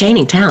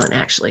retaining talent,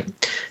 actually.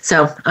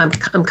 So I'm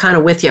kind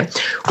of with you.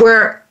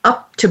 We're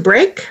up to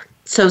break,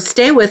 so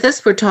stay with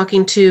us. We're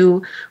talking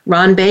to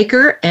Ron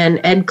Baker and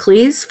Ed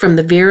Kless from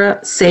the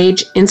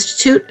VeraSage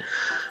Institute,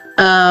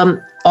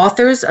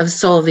 authors of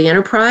Soul of the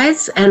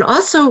Enterprise, and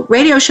also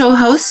radio show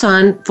hosts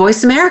on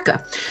Voice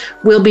America.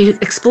 We'll be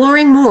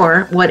exploring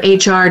more what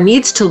HR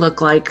needs to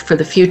look like for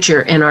the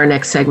future in our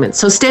next segment.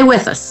 So stay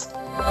with us.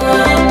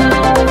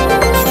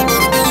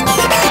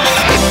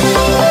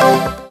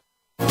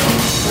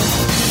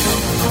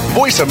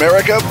 Voice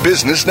America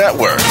Business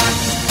Network,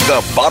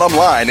 the bottom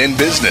line in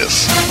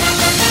business.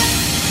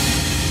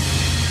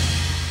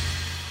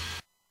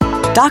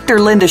 Dr.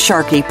 Linda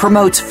Sharkey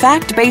promotes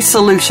fact-based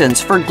solutions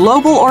for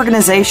global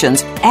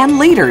organizations and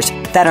leaders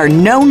that are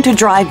known to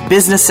drive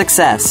business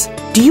success.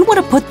 Do you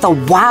want to put the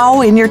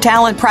wow in your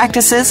talent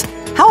practices?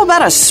 How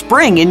about a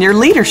spring in your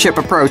leadership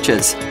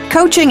approaches?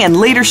 Coaching and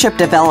leadership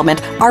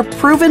development are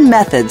proven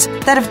methods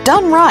that, if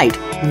done right,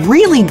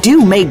 really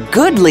do make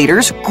good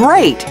leaders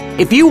great.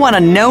 If you want a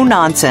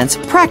no-nonsense,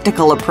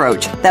 practical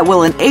approach that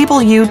will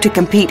enable you to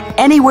compete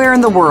anywhere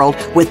in the world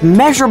with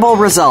measurable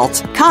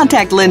results,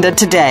 contact Linda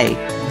today.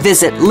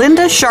 Visit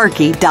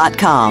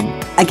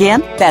lindasharkey.com.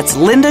 Again, that's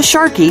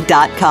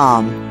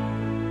lindasharkey.com.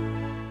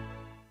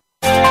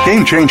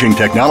 Game-changing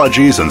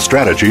technologies and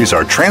strategies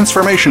are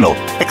transformational,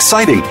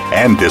 exciting,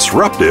 and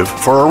disruptive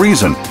for a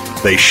reason.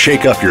 They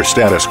shake up your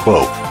status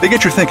quo. They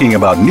get you thinking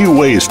about new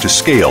ways to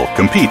scale,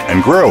 compete,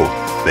 and grow.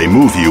 They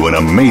move you in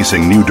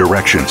amazing new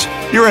directions.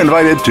 You're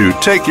invited to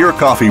take your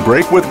coffee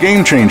break with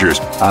Game Changers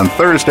on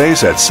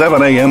Thursdays at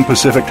 7 a.m.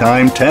 Pacific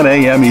Time, 10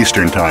 a.m.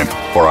 Eastern Time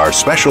for our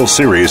special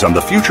series on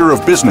the future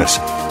of business.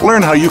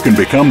 Learn how you can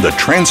become the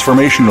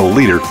transformational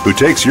leader who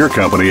takes your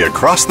company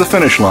across the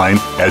finish line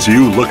as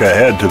you look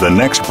ahead to the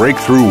next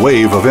breakthrough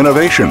wave of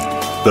innovation.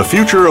 The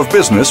Future of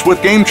Business with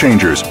Game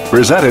Changers,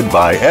 presented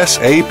by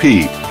SAP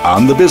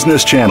on the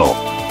Business Channel.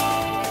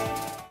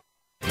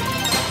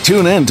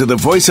 Tune in to the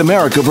Voice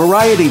America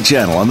Variety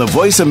channel on the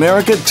Voice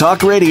America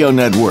Talk Radio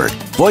Network.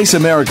 Voice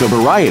America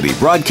Variety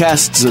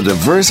broadcasts a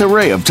diverse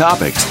array of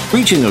topics,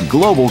 reaching a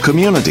global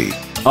community.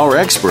 Our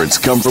experts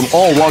come from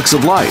all walks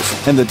of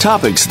life, and the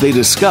topics they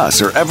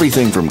discuss are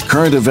everything from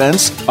current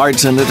events,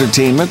 arts and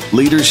entertainment,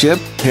 leadership,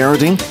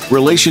 parenting,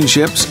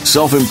 relationships,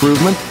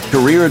 self-improvement,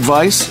 career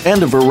advice,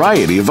 and a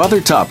variety of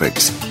other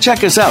topics.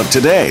 Check us out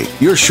today.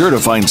 You're sure to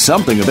find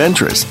something of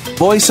interest.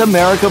 Voice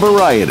America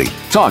Variety.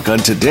 Talk on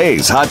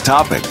today's hot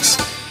topics.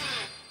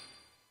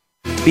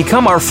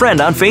 Become our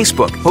friend on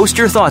Facebook. Post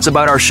your thoughts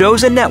about our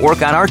shows and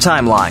network on our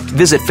timeline.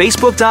 Visit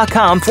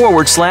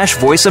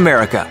facebook.com/Voice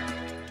America.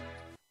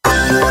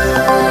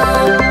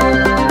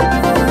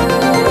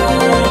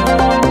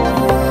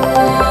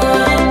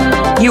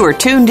 You are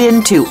tuned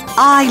in to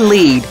I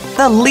Lead,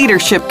 the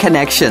Leadership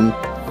Connection.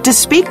 To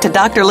speak to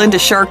Dr. Linda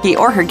Sharkey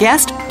or her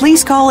guest,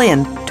 please call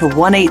in to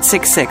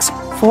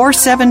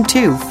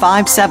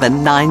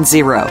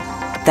 1-866-472-5790.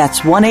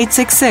 That's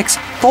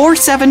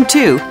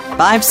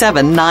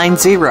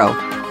 1-866-472-5790.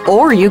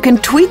 Or you can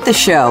tweet the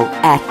show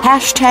at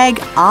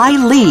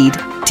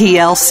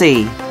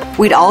 #ILeadTLC.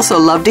 We'd also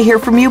love to hear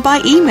from you by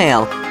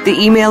email. The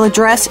email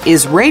address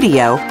is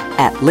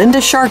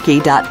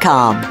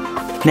radio@lindasharkey.com.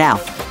 Now,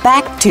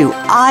 back to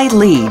I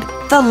Lead,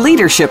 the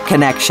Leadership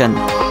Connection.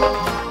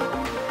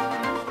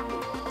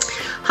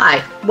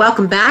 Hi,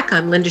 welcome back.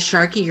 I'm Linda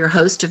Sharkey, your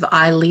host of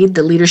I Lead,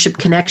 the Leadership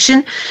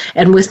Connection.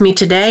 And with me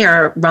today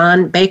are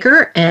Ron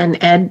Baker and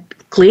Ed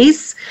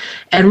Kless.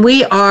 And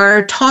we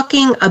are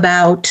talking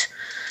about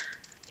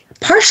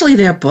partially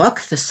their book,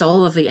 The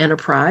Soul of the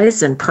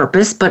Enterprise and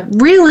Purpose, but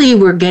really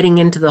we're getting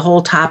into the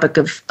whole topic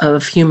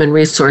of human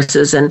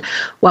resources. And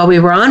while we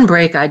were on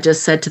break, I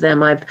just said to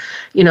them, I've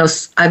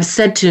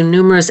said to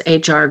numerous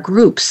HR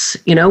groups,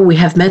 we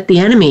have met the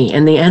enemy,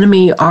 and the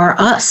enemy are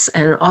us.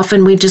 And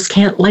often we just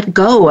can't let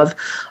go of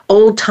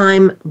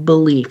old-time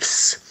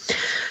beliefs.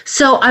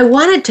 So I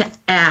wanted to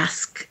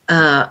ask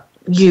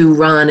you,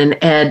 Ron and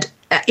Ed,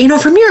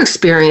 from your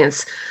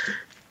experience,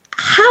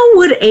 how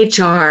would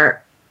HR,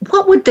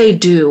 what would they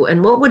do,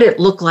 and what would it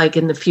look like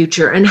in the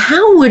future, and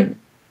how would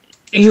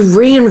you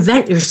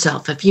reinvent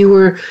yourself if you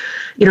were,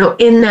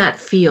 in that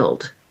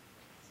field?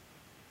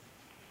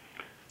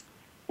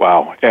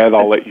 Wow, Ed,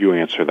 I'll let you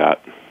answer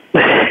that.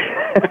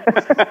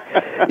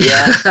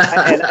 Yeah,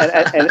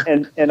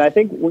 and I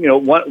think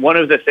one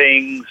of the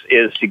things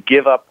is to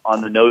give up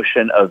on the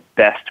notion of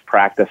best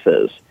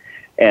practices,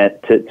 and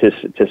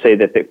to say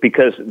that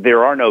because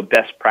there are no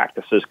best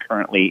practices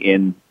currently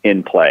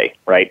in play,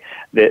 right?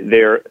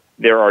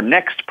 There are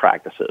next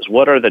practices.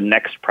 What are the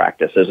next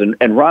practices?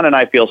 And Ron and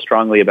I feel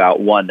strongly about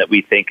one that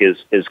we think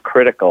is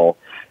critical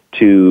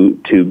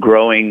to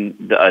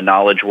growing a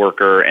knowledge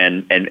worker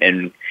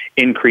and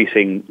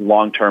increasing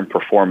long-term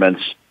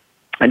performance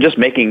and just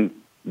making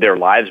their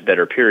lives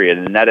better, period.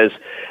 And that is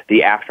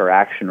the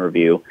after-action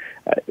review.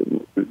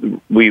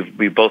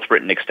 We've both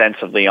written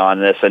extensively on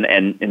this, and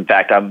in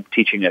fact, I'm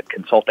teaching a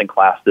consulting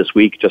class this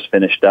week, just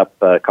finished up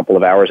a couple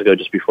of hours ago,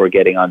 just before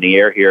getting on the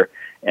air here,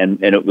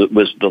 and it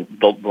was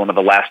one of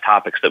the last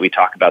topics that we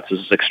talk about, so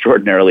this is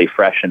extraordinarily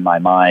fresh in my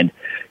mind.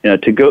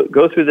 To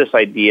go through this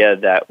idea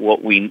that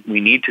what we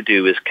need to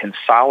do is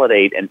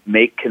consolidate and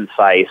make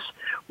concise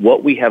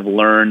what we have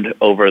learned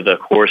over the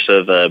course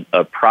of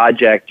a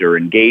project or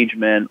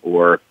engagement,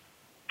 or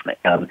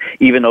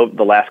even over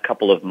the last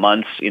couple of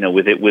months,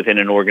 within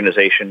an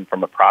organization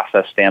from a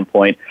process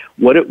standpoint.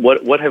 What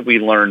have we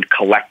learned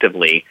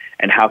collectively,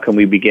 and how can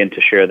we begin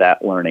to share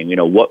that learning?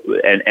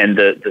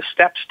 The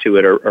steps to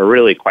it are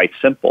really quite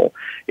simple.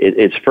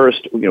 It's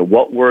first,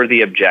 what were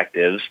the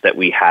objectives that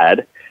we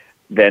had?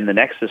 Then the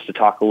next is to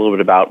talk a little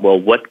bit about,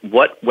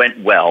 what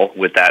went well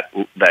with that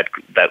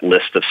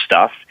list of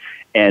stuff,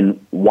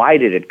 and why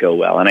did it go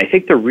well? And I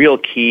think the real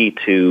key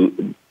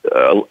to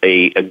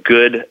a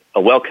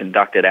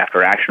well-conducted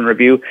after-action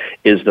review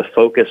is the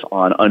focus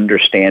on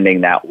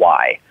understanding that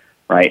why,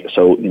 right?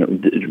 So,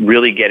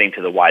 really getting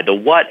to the why. The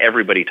what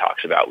everybody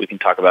talks about. We can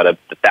talk about a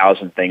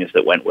 1,000 things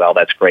that went well.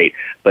 That's great.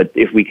 But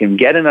if we can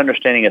get an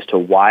understanding as to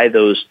why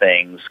those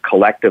things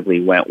collectively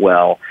went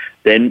well,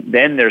 then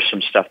there's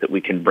some stuff that we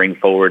can bring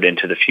forward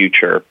into the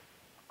future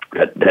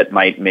that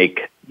might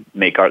make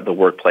the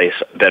workplace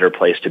a better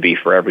place to be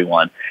for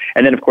everyone.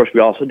 And then, of course,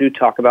 we also do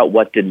talk about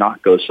what did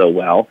not go so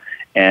well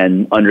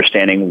and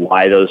understanding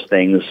why those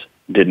things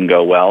didn't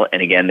go well.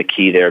 And again, the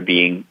key there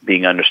being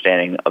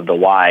understanding of the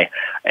why.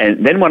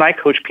 And then when I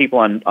coach people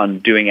on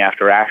doing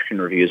after-action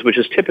reviews, which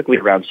is typically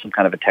around some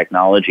kind of a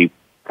technology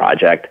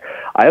project,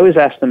 I always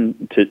ask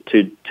them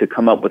to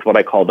come up with what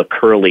I call the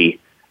Curly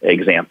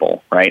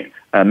example, right?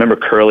 Remember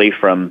Curly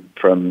from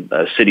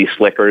City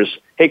Slickers?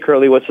 Hey,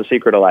 Curly, what's the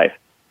secret of life?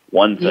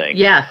 One thing.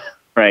 Yes.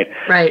 Right.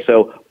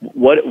 So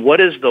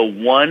what is the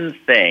one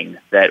thing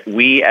that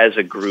we as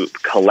a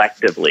group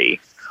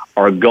collectively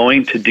are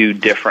going to do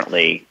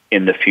differently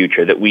in the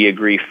future, that we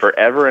agree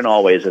forever and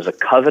always as a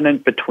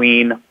covenant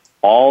between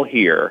all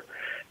here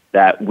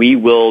that we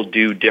will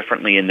do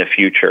differently in the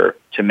future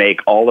to make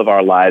all of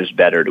our lives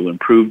better, to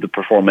improve the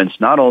performance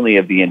not only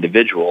of the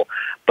individual,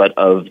 but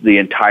of the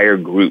entire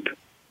group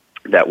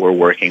that we're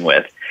working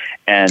with.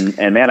 And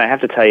man, I have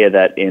to tell you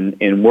that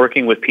in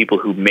working with people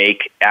who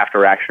make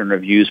after-action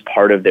reviews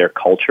part of their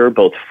culture,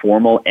 both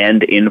formal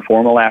and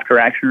informal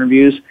after-action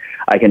reviews,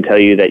 I can tell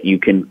you that you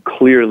can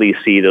clearly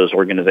see those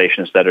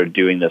organizations that are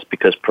doing this,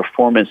 because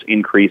performance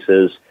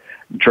increases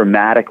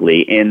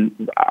dramatically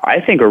in, I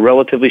think, a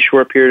relatively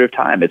short period of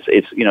time.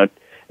 It's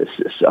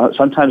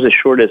sometimes as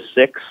short as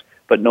 6,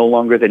 but no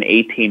longer than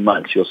 18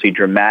 months. You'll see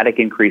dramatic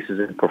increases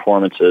in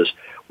performances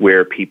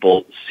where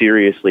people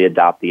seriously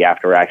adopt the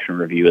after-action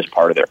review as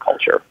part of their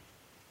culture.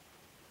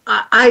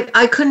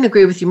 I couldn't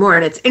agree with you more.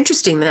 And it's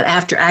interesting that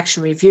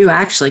after-action review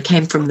actually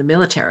came from the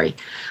military.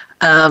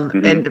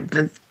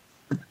 And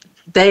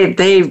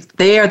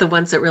they are the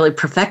ones that really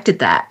perfected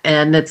that,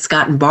 and it's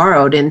gotten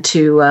borrowed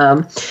into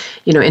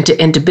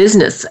into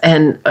business.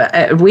 And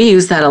we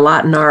use that a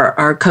lot in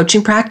our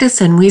coaching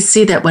practice, and we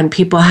see that when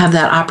people have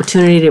that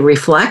opportunity to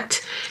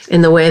reflect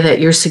in the way that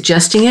you're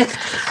suggesting it,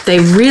 they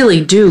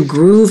really do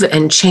groove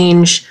and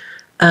change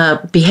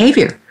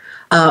behavior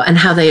and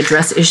how they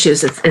address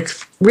issues.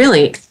 It's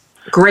really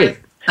great.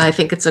 I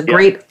think it's a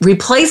great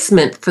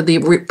replacement for the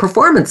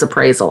performance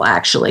appraisal,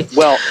 actually.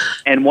 Well,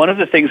 and one of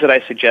the things that I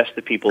suggest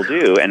that people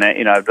do, and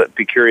I'd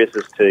be curious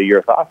as to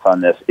your thoughts on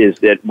this, is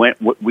that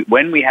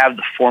when we have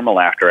the formal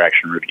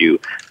after-action review,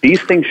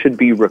 these things should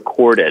be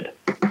recorded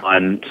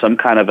on some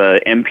kind of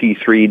a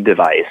MP3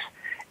 device,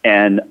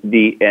 and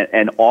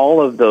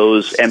all of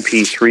those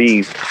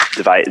MP3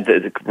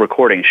 the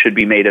recordings should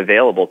be made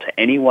available to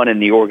anyone in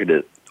the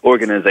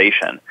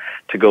organization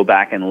to go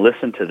back and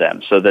listen to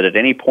them, so that at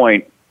any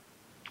point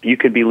you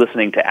could be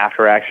listening to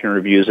after-action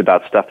reviews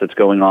about stuff that's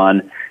going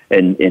on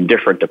in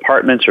different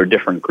departments or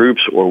different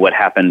groups, or what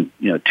happened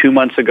 2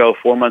 months ago,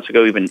 4 months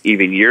ago,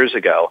 even years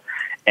ago.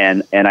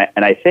 And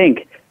I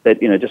think that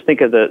just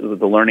think of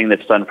the learning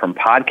that's done from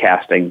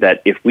podcasting.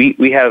 That if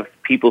we have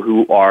people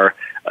who are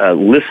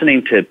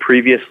listening to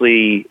previous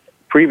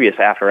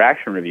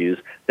after-action reviews,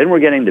 then we're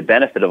getting the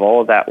benefit of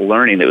all of that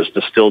learning that was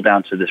distilled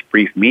down to this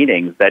brief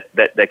meeting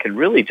that can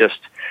really just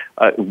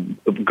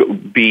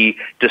be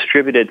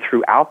distributed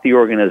throughout the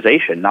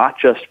organization, not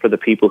just for the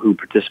people who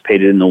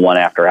participated in the one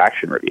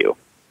after-action review.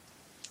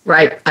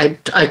 Right.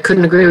 I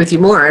couldn't agree with you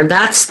more. And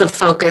that's the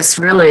focus,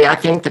 really, I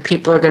think, that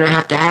people are going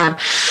to have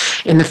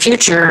in the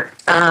future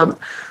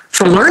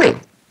for learning,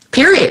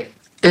 period.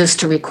 is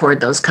to record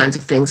those kinds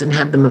of things and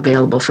have them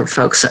available for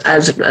folks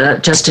as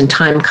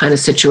just-in-time kind of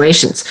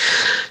situations.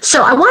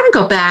 So I want to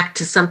go back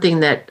to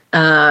something that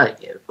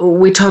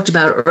we talked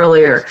about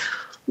earlier.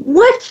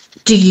 What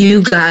do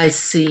you guys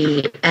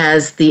see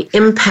as the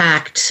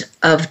impact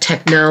of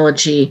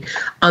technology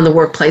on the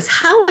workplace?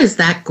 How is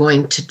that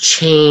going to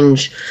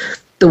change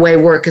the way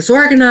work is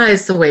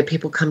organized, the way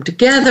people come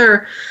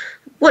together?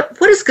 What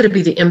is going to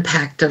be the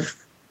impact of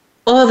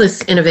all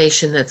this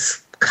innovation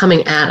that's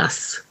coming at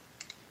us?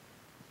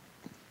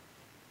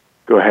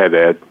 Go ahead,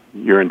 Ed.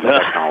 You're into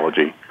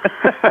technology.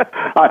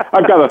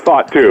 I've got a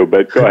thought too,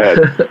 but go ahead.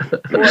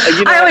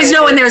 Well, I always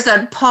know when there's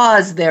a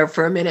pause there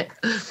for a minute.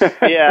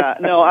 Yeah,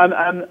 no,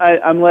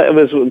 I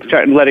was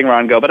letting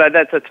Ron go, but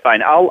that's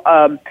fine.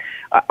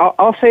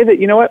 I'll say that,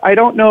 you know what, I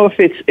don't know if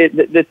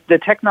the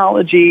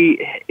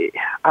technology.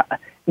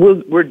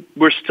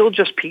 We're still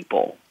just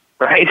people,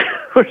 right?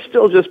 We're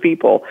still just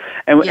people,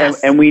 and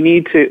yes. and we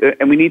need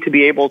to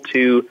be able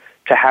to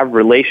have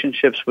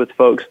relationships with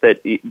folks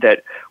that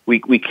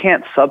we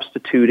can't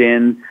substitute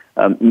in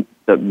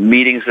the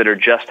meetings that are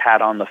just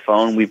had on the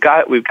phone. We've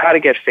got to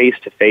get face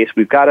to face.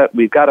 We've got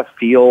to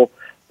feel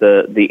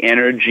the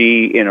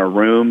energy in a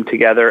room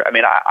together. I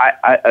mean,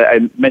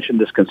 I mentioned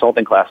this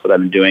consulting class that I've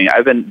been doing.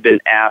 I've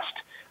been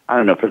asked, I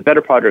don't know, for the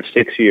better part of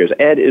 6 years,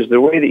 Ed, is there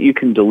a way that you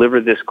can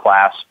deliver this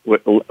class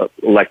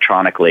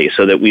electronically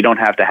so that we don't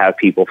have to have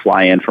people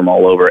fly in from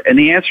all over? And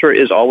the answer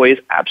is always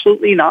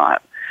absolutely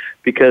not,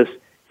 because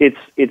it's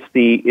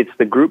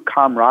the group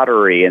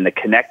camaraderie and the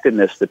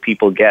connectedness that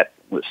people get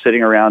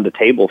sitting around a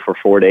table for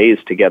 4 days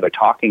together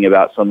talking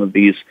about some of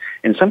these,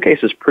 in some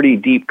cases, pretty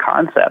deep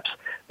concepts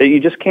that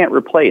you just can't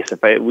replace.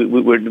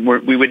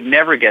 We would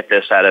never get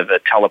this out of a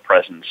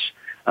telepresence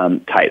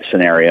type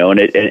scenario, and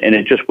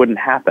it just wouldn't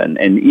happen.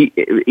 And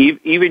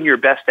even your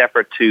best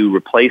effort to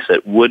replace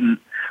it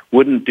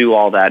wouldn't do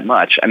all that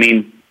much. I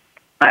mean,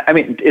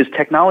 is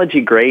technology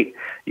great?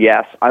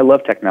 Yes, I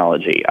love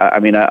technology.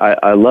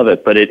 I love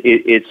it, but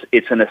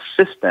it's an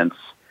assistance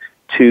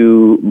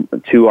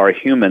to our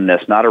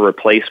humanness, not a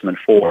replacement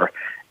for.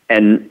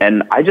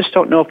 And I just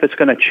don't know if it's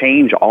going to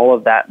change all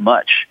of that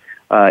much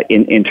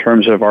in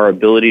terms of our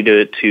ability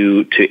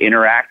to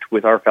interact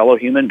with our fellow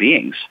human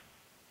beings.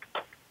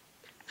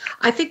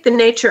 I think the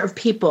nature of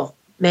people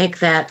make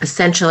that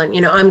essential.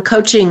 And, I'm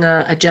coaching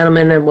a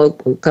gentleman, and we'll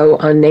go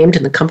unnamed,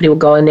 and the company will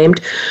go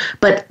unnamed,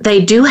 but they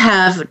do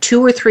have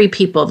 2 or 3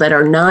 people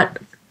that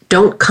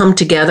don't come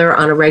together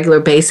on a regular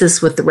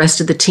basis with the rest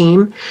of the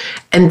team.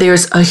 And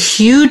there's a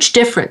huge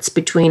difference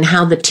between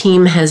how the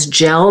team has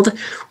gelled,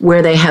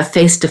 where they have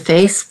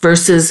face-to-face,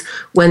 versus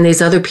when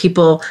these other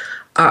people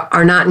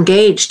are not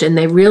engaged, and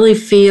they really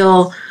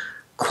feel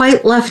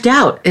quite left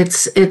out.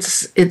 It's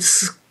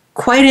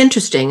quite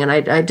interesting, and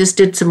I just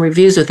did some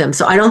reviews with them.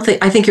 So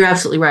I think you're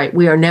absolutely right.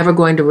 We are never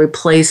going to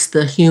replace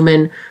the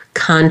human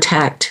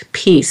contact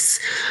piece.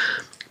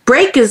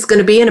 Break is going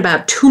to be in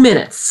about 2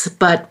 minutes,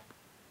 but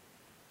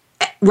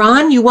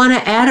Ron, you want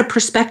to add a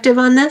perspective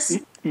on this?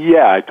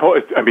 Yeah, I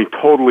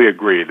totally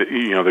agree that,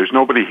 there's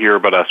nobody here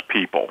but us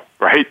people,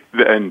 right?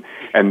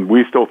 And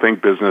we still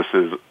think business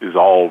is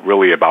all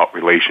really about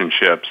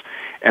relationships.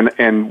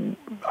 And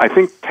I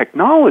think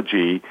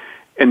technology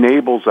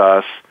enables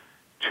us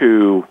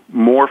to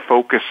more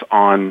focus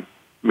on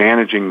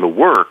managing the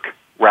work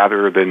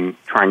rather than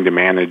trying to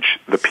manage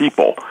the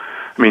people.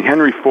 I mean,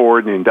 Henry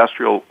Ford and the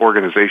industrial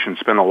organization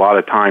spent a lot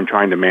of time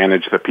trying to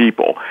manage the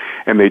people,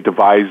 and they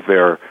devised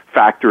their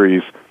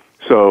factories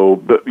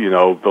so that,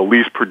 the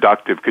least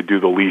productive could do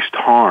the least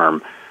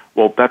harm.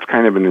 Well, that's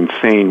kind of an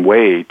insane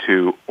way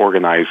to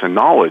organize a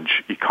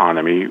knowledge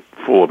economy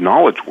full of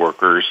knowledge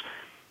workers.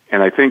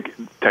 And I think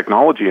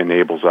technology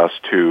enables us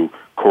to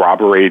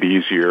corroborate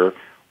easier,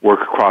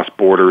 work across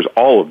borders,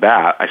 all of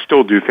that. I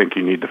still do think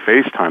you need the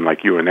FaceTime,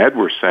 like you and Ed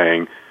were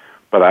saying,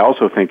 but I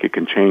also think it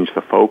can change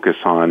the focus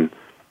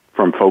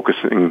from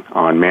focusing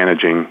on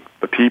managing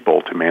the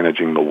people to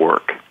managing the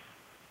work.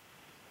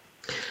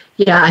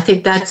 Yeah, I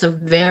think that's a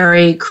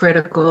very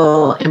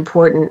critical,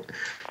 important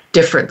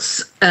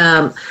difference.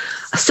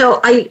 So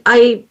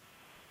I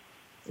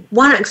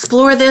want to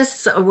explore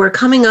this. We're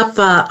coming up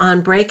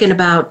on break in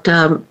about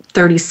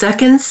 30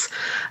 seconds.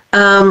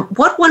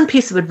 What one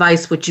piece of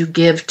advice would you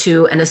give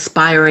to an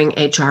aspiring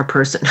HR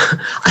person,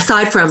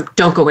 aside from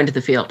don't go into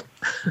the field?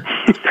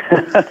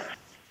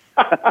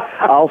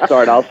 I'll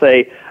start. I'll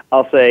say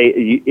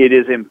it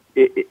is.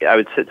 I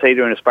would say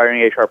to an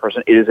aspiring HR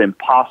person, it is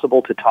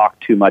impossible to talk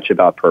too much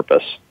about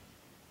purpose.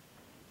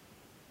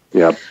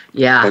 Yep.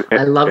 Yeah,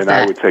 I love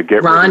that. I would say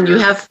Ron, you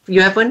have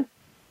one?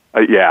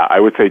 Yeah, I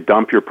would say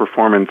dump your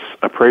performance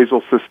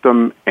appraisal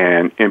system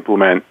and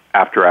implement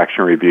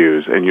after-action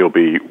reviews, and you'll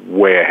be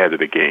way ahead of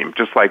the game,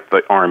 just like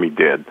the Army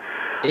did.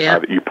 Yeah.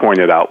 That you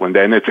pointed out,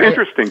 Linda. And it's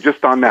interesting,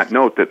 just on that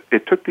note, that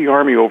it took the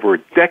Army over a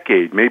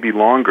decade, maybe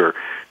longer,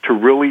 to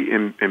really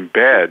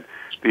embed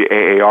the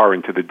AAR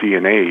into the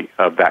DNA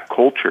of that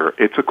culture.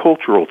 It's a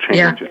cultural change.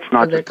 Yeah, it's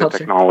not just a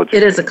technology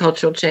It is a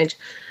cultural change.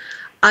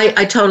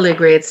 I totally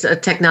agree. It's a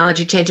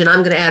technology change, and I'm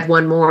going to add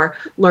one more.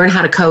 Learn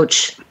how to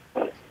coach.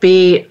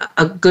 be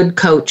a good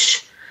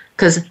coach,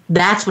 because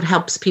that's what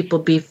helps people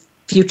be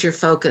future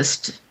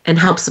focused and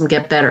helps them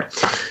get better.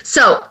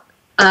 So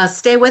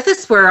stay with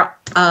us. We're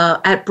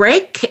at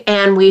break,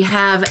 and we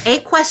have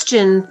a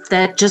question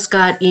that just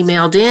got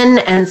emailed in.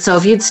 And so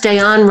if you'd stay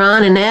on,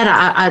 Ron and Ed,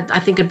 I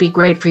think it'd be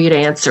great for you to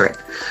answer it.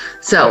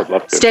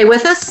 So stay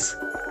with us.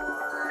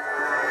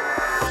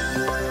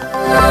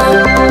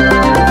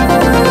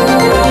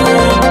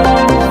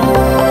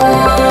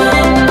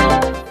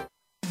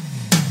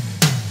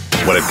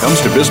 When it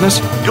comes to business,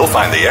 you'll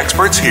find the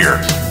experts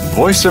here.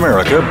 Voice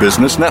America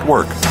Business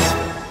Network.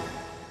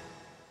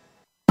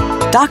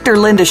 Dr.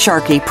 Linda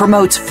Sharkey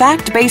promotes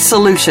fact-based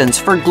solutions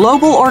for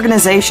global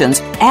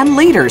organizations and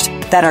leaders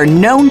that are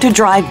known to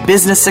drive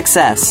business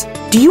success.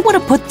 Do you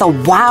want to put the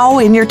wow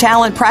in your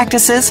talent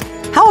practices?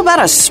 How about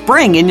a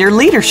spring in your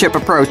leadership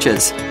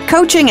approaches?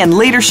 Coaching and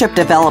leadership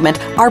development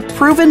are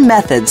proven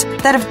methods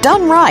that, if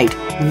done right,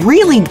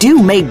 really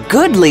do make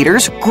good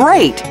leaders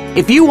great.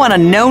 If you want a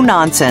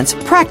no-nonsense,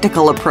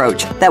 practical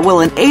approach that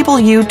will enable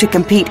you to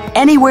compete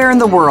anywhere in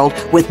the world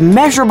with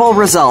measurable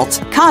results,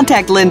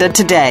 contact Linda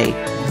today.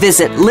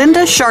 Visit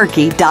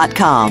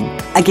lindasharkey.com.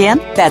 Again,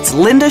 that's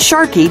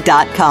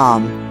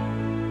lindasharkey.com.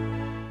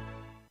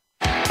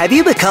 Have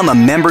you become a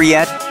member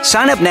yet?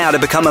 Sign up now to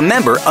become a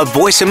member of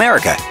Voice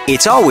America.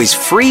 It's always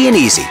free and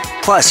easy.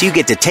 Plus, you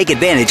get to take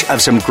advantage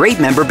of some great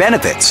member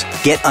benefits.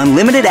 Get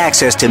unlimited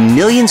access to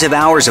millions of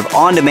hours of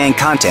on-demand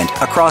content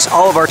across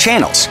all of our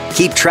channels.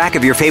 Keep track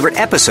of your favorite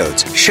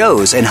episodes,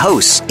 shows, and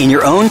hosts in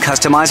your own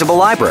customizable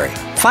library.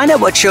 Find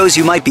out what shows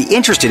you might be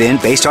interested in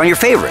based on your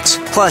favorites.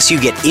 Plus, you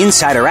get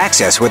insider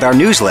access with our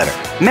newsletter.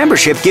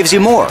 Membership gives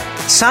you more.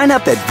 Sign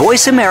up at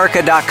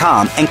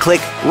voiceamerica.com and click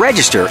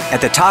register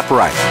at the top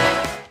right.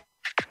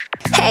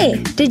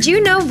 Hey, did you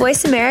know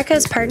Voice America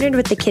has partnered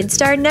with the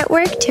KidStar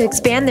Network to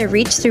expand their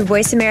reach through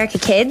Voice America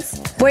Kids?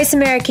 Voice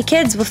America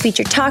Kids will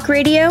feature talk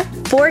radio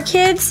for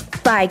kids,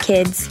 by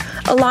kids,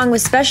 along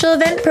with special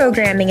event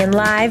programming and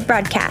live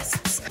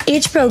broadcasts.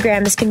 Each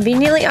program is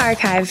conveniently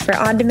archived for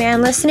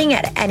on-demand listening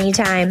at any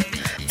time.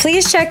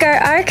 Please check our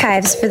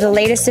archives for the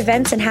latest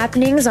events and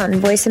happenings on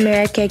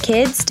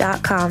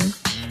voiceamericakids.com.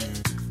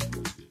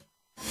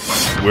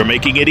 We're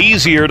making it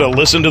easier to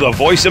listen to the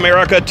Voice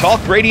America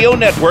Talk Radio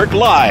Network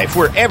live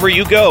wherever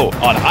you go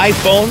on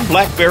iPhone,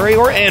 BlackBerry,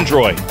 or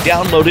Android.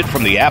 Download it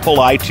from the Apple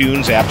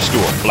iTunes App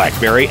Store,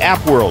 BlackBerry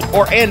App World,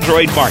 or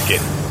Android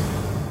Market.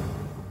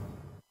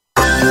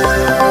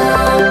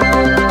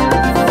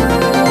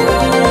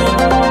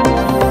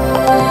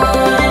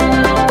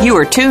 You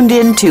are tuned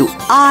in to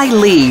I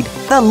Lead,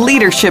 the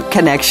Leadership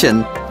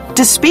Connection.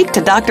 To speak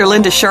to Dr.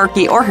 Linda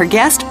Sharkey or her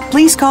guest,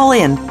 please call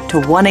in to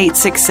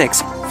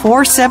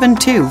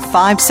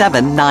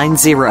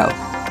 1-866-472-5790.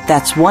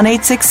 That's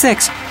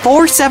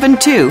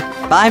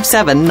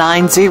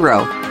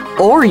 1-866-472-5790.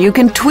 Or you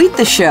can tweet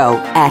the show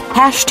at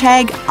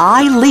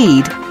 #ILeadTLC.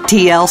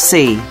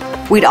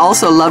 We'd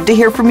also love to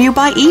hear from you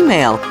by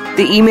email.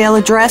 The email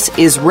address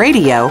is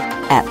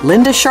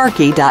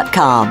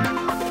radio@lindasharkey.com.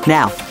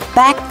 Now,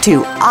 back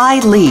to I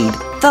Lead,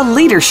 the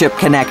Leadership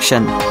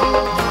Connection.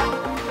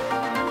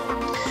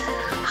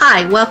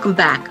 Hi, welcome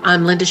back.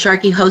 I'm Linda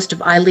Sharkey, host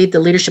of I Lead the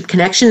Leadership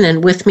Connection,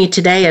 and with me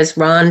today is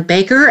Ron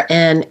Baker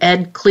and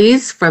Ed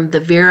Kless from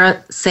the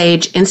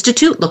VeraSage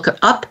Institute. Look it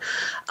up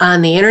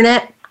on the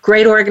internet.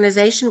 Great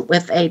organization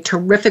with a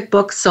terrific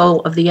book, Soul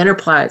of the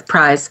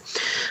Enterprise.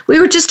 We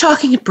were just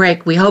talking at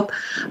break. We hope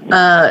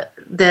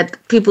that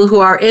people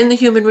who are in the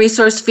human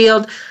resource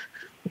field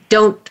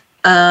don't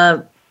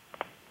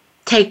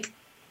take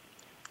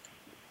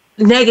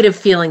negative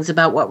feelings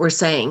about what we're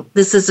saying.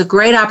 This is a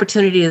great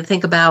opportunity to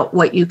think about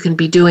what you can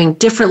be doing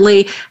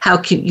differently,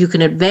 how you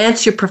can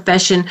advance your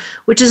profession,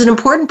 which is an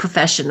important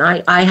profession.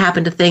 I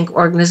happen to think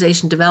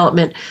organization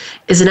development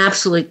is an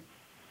absolutely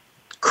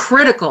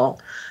critical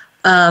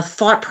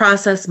thought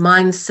process,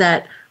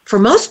 mindset for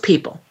most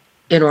people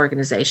in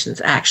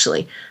organizations,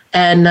 actually.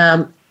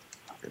 And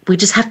we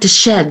just have to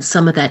shed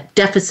some of that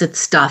deficit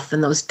stuff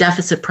and those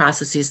deficit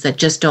processes that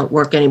just don't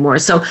work anymore.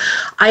 So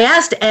I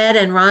asked Ed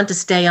and Ron to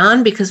stay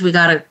on because we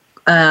got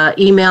a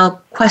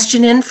email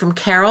question in from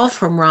Carol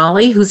from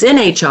Raleigh, who's in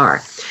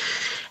HR.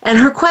 And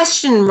her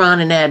question,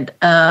 Ron and Ed,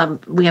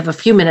 we have a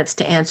few minutes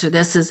to answer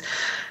this, is,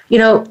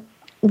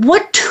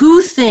 what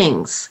two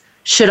things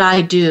should I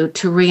do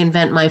to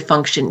reinvent my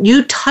function?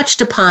 You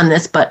touched upon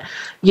this, but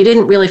you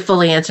didn't really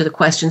fully answer the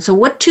question. So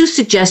what two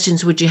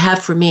suggestions would you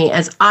have for me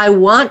as I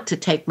want to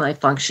take my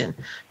function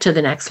to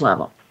the next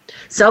level?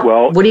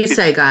 So what do you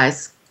say,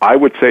 guys? I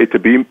would say to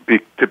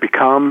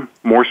become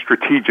more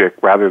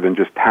strategic rather than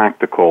just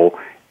tactical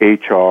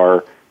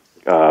HR,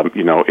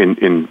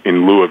 in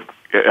lieu of,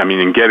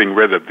 in getting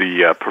rid of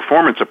the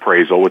performance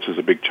appraisal, which is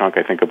a big chunk,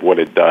 I think, of what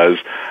it does.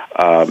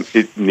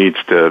 It needs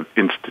to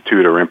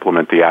institute or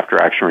implement the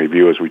after-action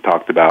review, as we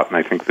talked about, and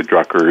I think the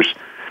Drucker's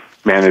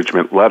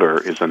management letter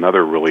is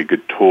another really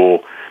good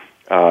tool.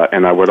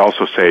 And I would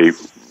also say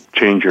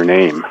change your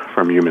name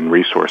from human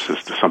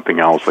resources to something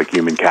else like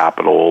human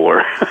capital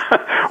or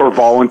or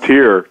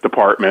volunteer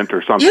department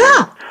or something.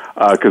 Yeah,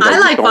 because I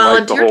don't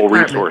like the whole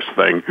department. resource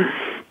thing.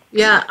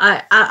 Yeah,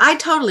 I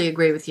totally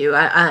agree with you.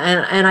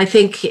 And I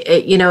think,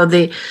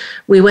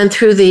 we went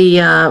through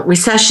the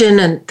recession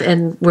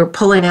and we're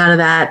pulling out of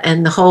that,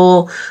 and the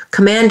whole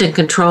command and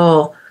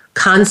control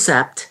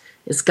concept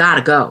has got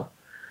to go.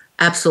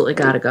 Absolutely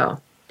got to go.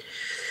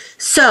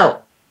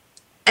 So,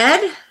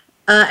 Ed,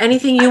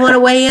 anything you want to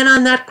weigh in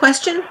on that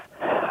question?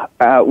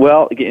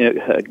 Well,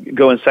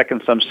 going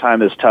second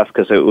sometime is tough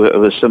because it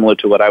was similar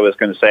to what I was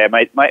going to say. I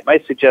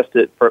might suggest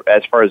that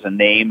as far as a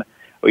name,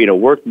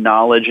 work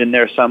knowledge in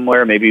there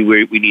somewhere. Maybe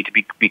we need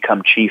to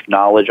become chief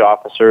knowledge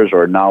officers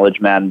or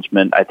knowledge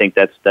management. I think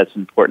that's an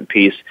important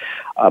piece.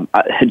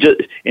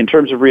 Just in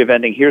terms of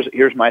reinventing,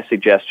 here's my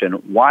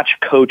suggestion: watch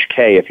Coach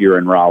K if you're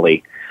in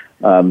Raleigh.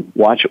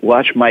 Watch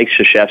Mike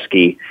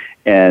Krzyzewski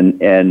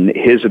and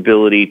his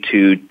ability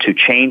to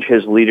change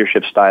his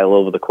leadership style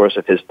over the course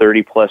of his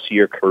 30+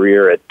 year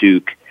career at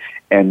Duke,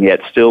 and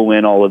yet still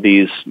win all of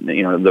these,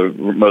 the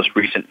most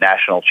recent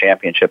national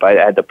championship. I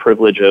had the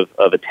privilege of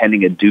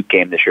attending a Duke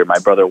game this year. My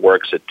brother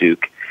works at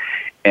Duke.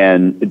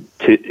 And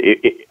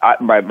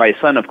my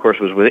son, of course,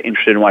 was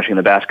interested in watching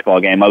the basketball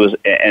game.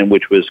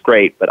 Which was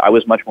great, but I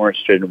was much more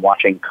interested in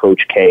watching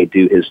Coach K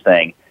do his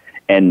thing.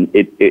 And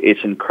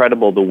it's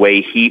incredible the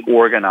way he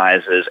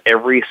organizes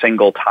every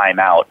single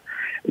timeout,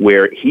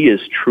 where he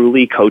is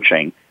truly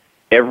coaching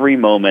every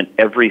moment,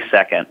 every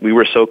second. We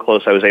were so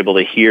close, I was able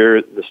to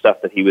hear the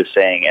stuff that he was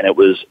saying, and it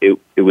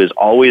was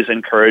always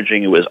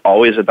encouraging. It was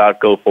always about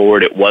go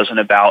forward. It wasn't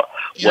about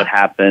what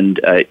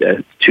happened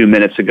 2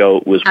 minutes ago.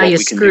 It was what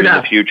we can do in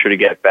the future to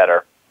get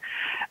better.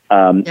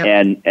 And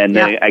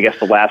then I guess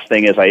the last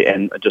thing is,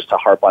 and just to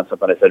harp on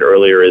something I said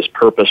earlier, is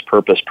purpose.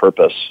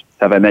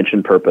 Have I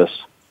mentioned purpose?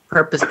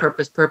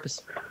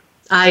 Purpose.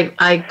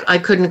 I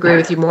couldn't agree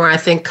with you more. I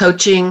think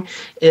coaching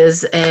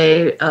is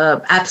a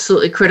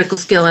absolutely critical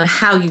skill, and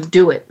how you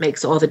do it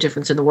makes all the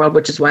difference in the world,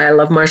 which is why I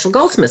love Marshall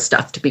Goldsmith's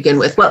stuff to begin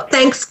with. Well,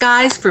 thanks,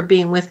 guys, for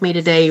being with me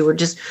today. You were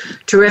just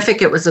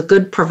terrific. It was a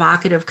good,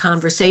 provocative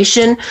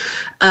conversation.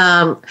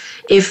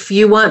 If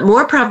you want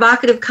more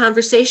provocative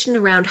conversation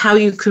around how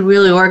you can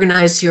really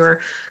organize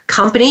your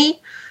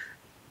company,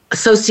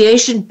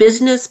 association,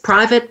 business,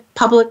 private,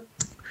 public,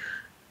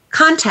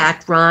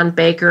 contact Ron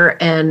Baker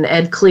and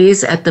Ed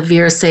Kless at the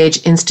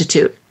VeraSage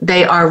Institute.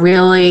 They are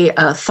really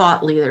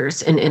thought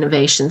leaders in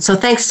innovation. So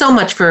thanks so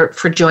much for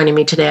joining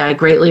me today. I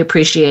greatly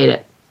appreciate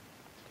it.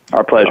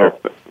 Our pleasure.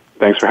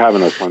 Thanks for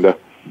having us, Linda.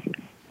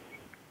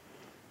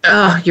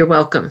 Oh, you're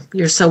welcome.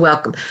 You're so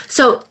welcome.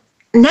 So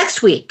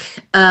next week,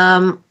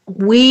 I'm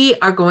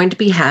going to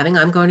be having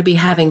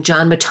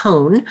John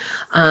Mattone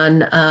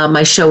on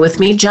my show with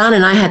me. John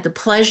and I had the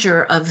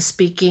pleasure of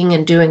speaking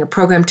and doing a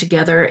program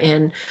together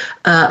in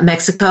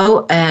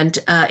Mexico, and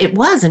it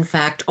was, in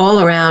fact,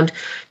 all around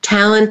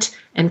talent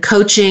and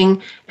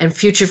coaching and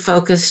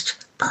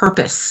future-focused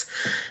purpose.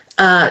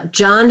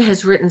 John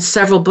has written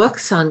several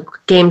books on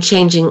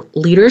game-changing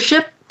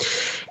leadership,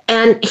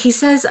 and he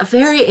says a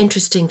very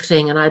interesting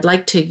thing, and I'd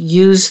like to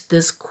use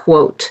this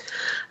quote.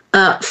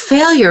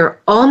 Failure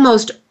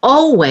almost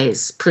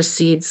always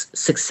precedes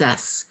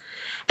success.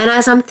 And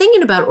as I'm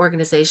thinking about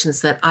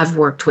organizations that I've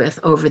worked with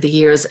over the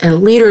years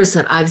and leaders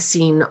that I've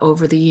seen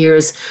over the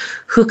years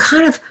who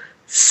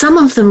some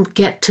of them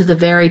get to the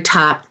very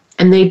top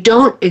and they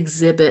don't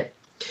exhibit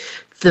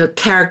the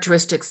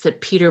characteristics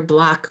that Peter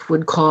Block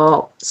would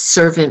call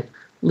servant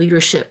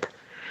leadership.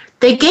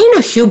 They gain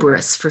a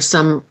hubris for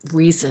some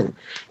reason,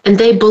 and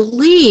they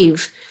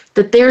believe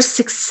that their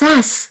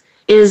success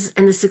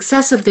and the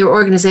success of their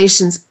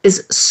organizations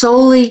is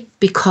solely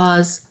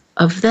because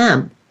of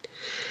them.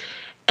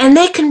 And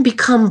they can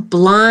become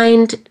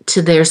blind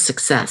to their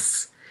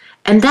success.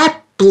 And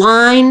that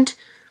blind,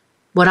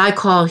 what I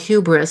call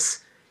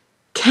hubris,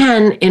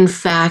 can in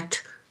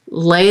fact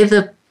lay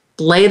the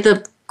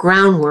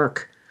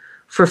groundwork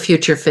for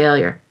future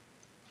failure.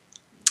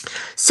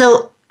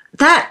 So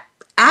that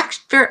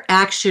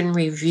after-action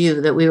review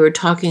that we were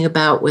talking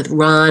about with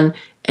Ron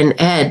and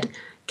Ed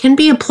can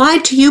be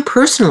applied to you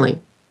personally,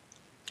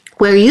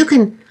 where you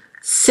can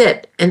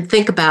sit and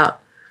think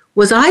about,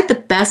 was I the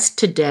best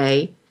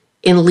today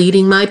in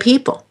leading my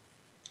people?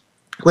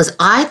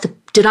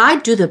 Did I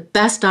do the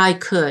best I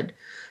could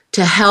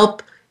to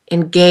help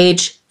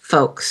engage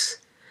folks?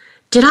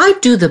 Did I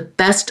do the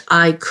best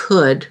I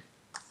could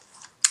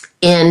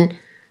in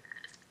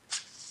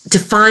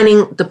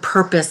defining the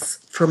purpose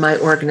for my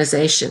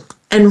organization?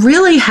 And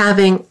really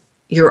having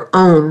your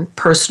own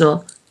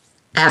personal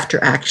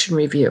after-action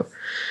review.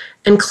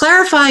 And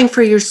clarifying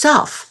for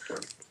yourself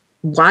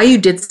why you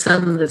did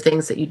some of the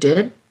things that you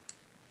did,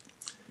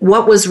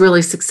 what was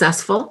really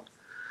successful,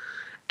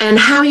 and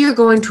how you're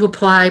going to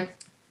apply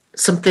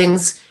some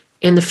things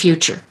in the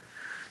future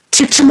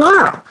to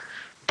tomorrow.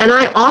 And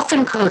I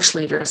often coach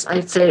leaders.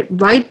 I say,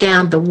 write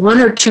down the one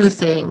or two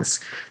things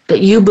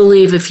that you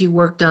believe if you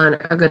worked on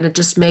are going to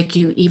just make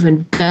you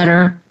even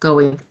better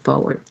going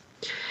forward.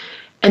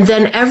 And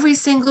then every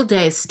single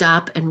day,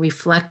 stop and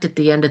reflect at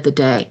the end of the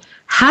day.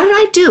 How did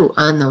I do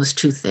on those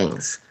two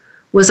things?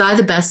 Was I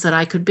the best that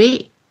I could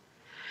be?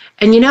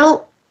 And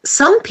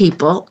some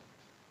people,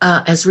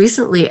 as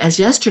recently as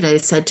yesterday,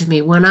 said to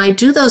me, when I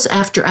do those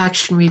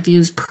after-action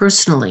reviews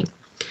personally,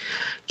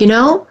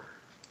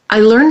 I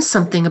learned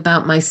something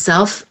about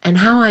myself and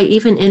how I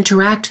even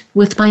interact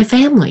with my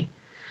family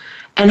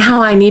and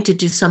how I need to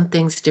do some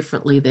things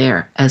differently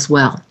there as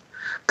well.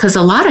 Because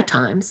a lot of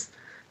times,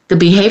 the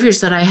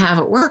behaviors that I have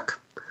at work,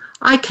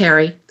 I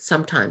carry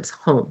sometimes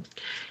home.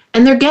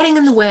 And they're getting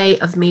in the way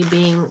of me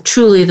being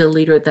truly the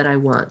leader that I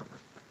want.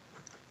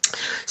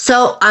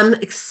 So I'm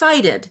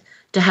excited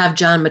to have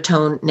John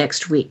Mattone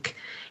next week.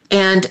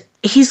 And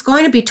he's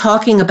going to be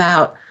talking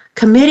about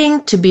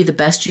committing to be the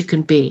best you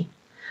can be,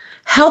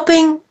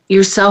 helping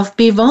yourself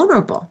be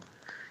vulnerable,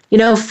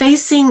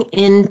 facing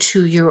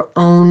into your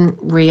own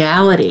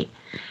reality,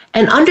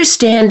 and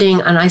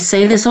understanding, and I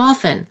say this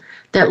often,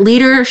 that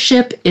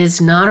leadership is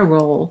not a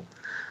role,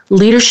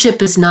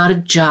 leadership is not a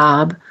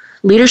job,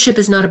 leadership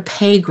is not a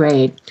pay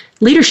grade,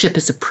 leadership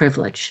is a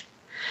privilege.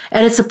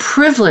 And it's a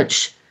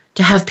privilege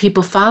to have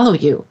people follow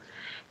you.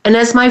 And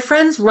as my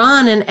friends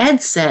Ron and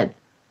Ed said,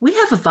 we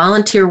have a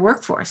volunteer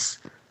workforce.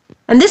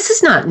 And this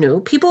is not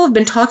new. People have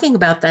been talking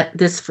about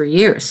this for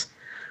years.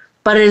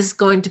 But it is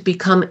going to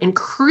become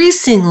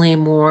increasingly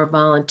more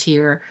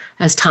volunteer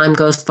as time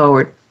goes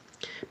forward.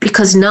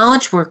 Because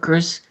knowledge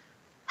workers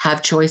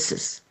have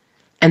choices.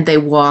 And they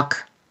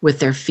walk with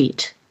their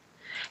feet.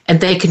 And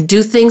they can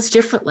do things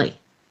differently.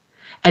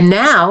 And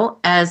now,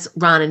 as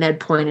Ron and Ed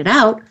pointed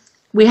out,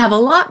 we have a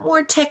lot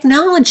more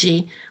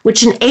technology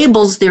which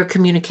enables their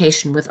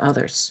communication with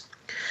others.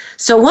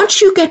 So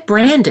once you get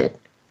branded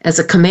as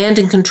a command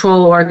and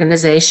control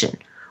organization,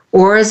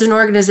 or as an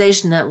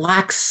organization that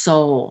lacks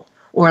soul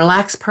or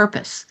lacks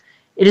purpose,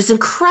 it is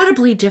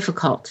incredibly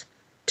difficult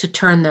to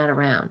turn that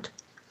around.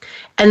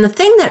 And the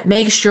thing that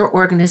makes your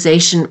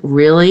organization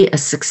really a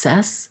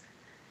success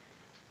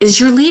is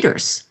your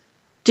leaders.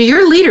 Do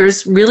your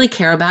leaders really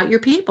care about your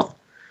people?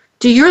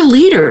 Do your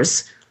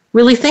leaders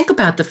really think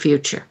about the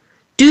future?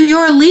 Do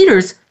your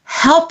leaders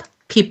help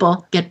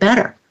people get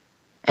better?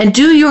 And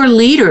do your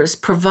leaders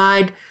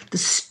provide the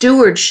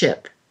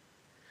stewardship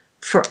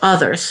for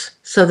others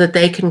so that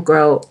they can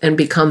grow and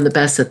become the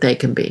best that they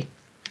can be?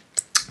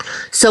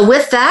 So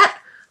with that,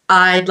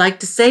 I'd like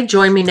to say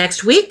join me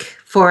next week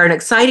for an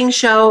exciting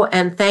show,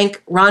 and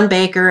thank Ron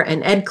Baker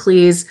and Ed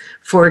Kless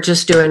for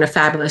just doing a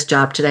fabulous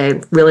job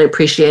today. Really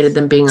appreciated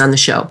them being on the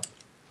show.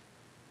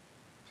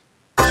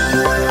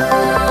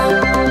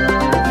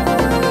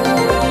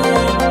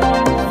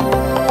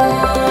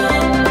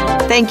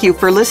 Thank you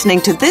for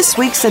listening to this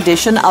week's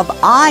edition of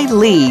I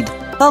Lead,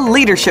 the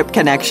Leadership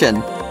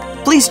Connection.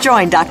 Please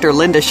join Dr.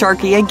 Linda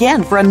Sharkey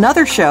again for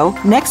another show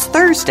next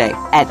Thursday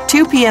at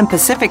 2 p.m.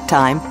 Pacific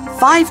Time,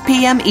 5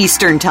 p.m.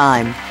 Eastern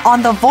Time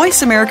on the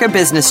Voice America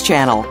Business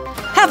Channel.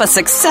 Have a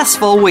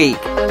successful week.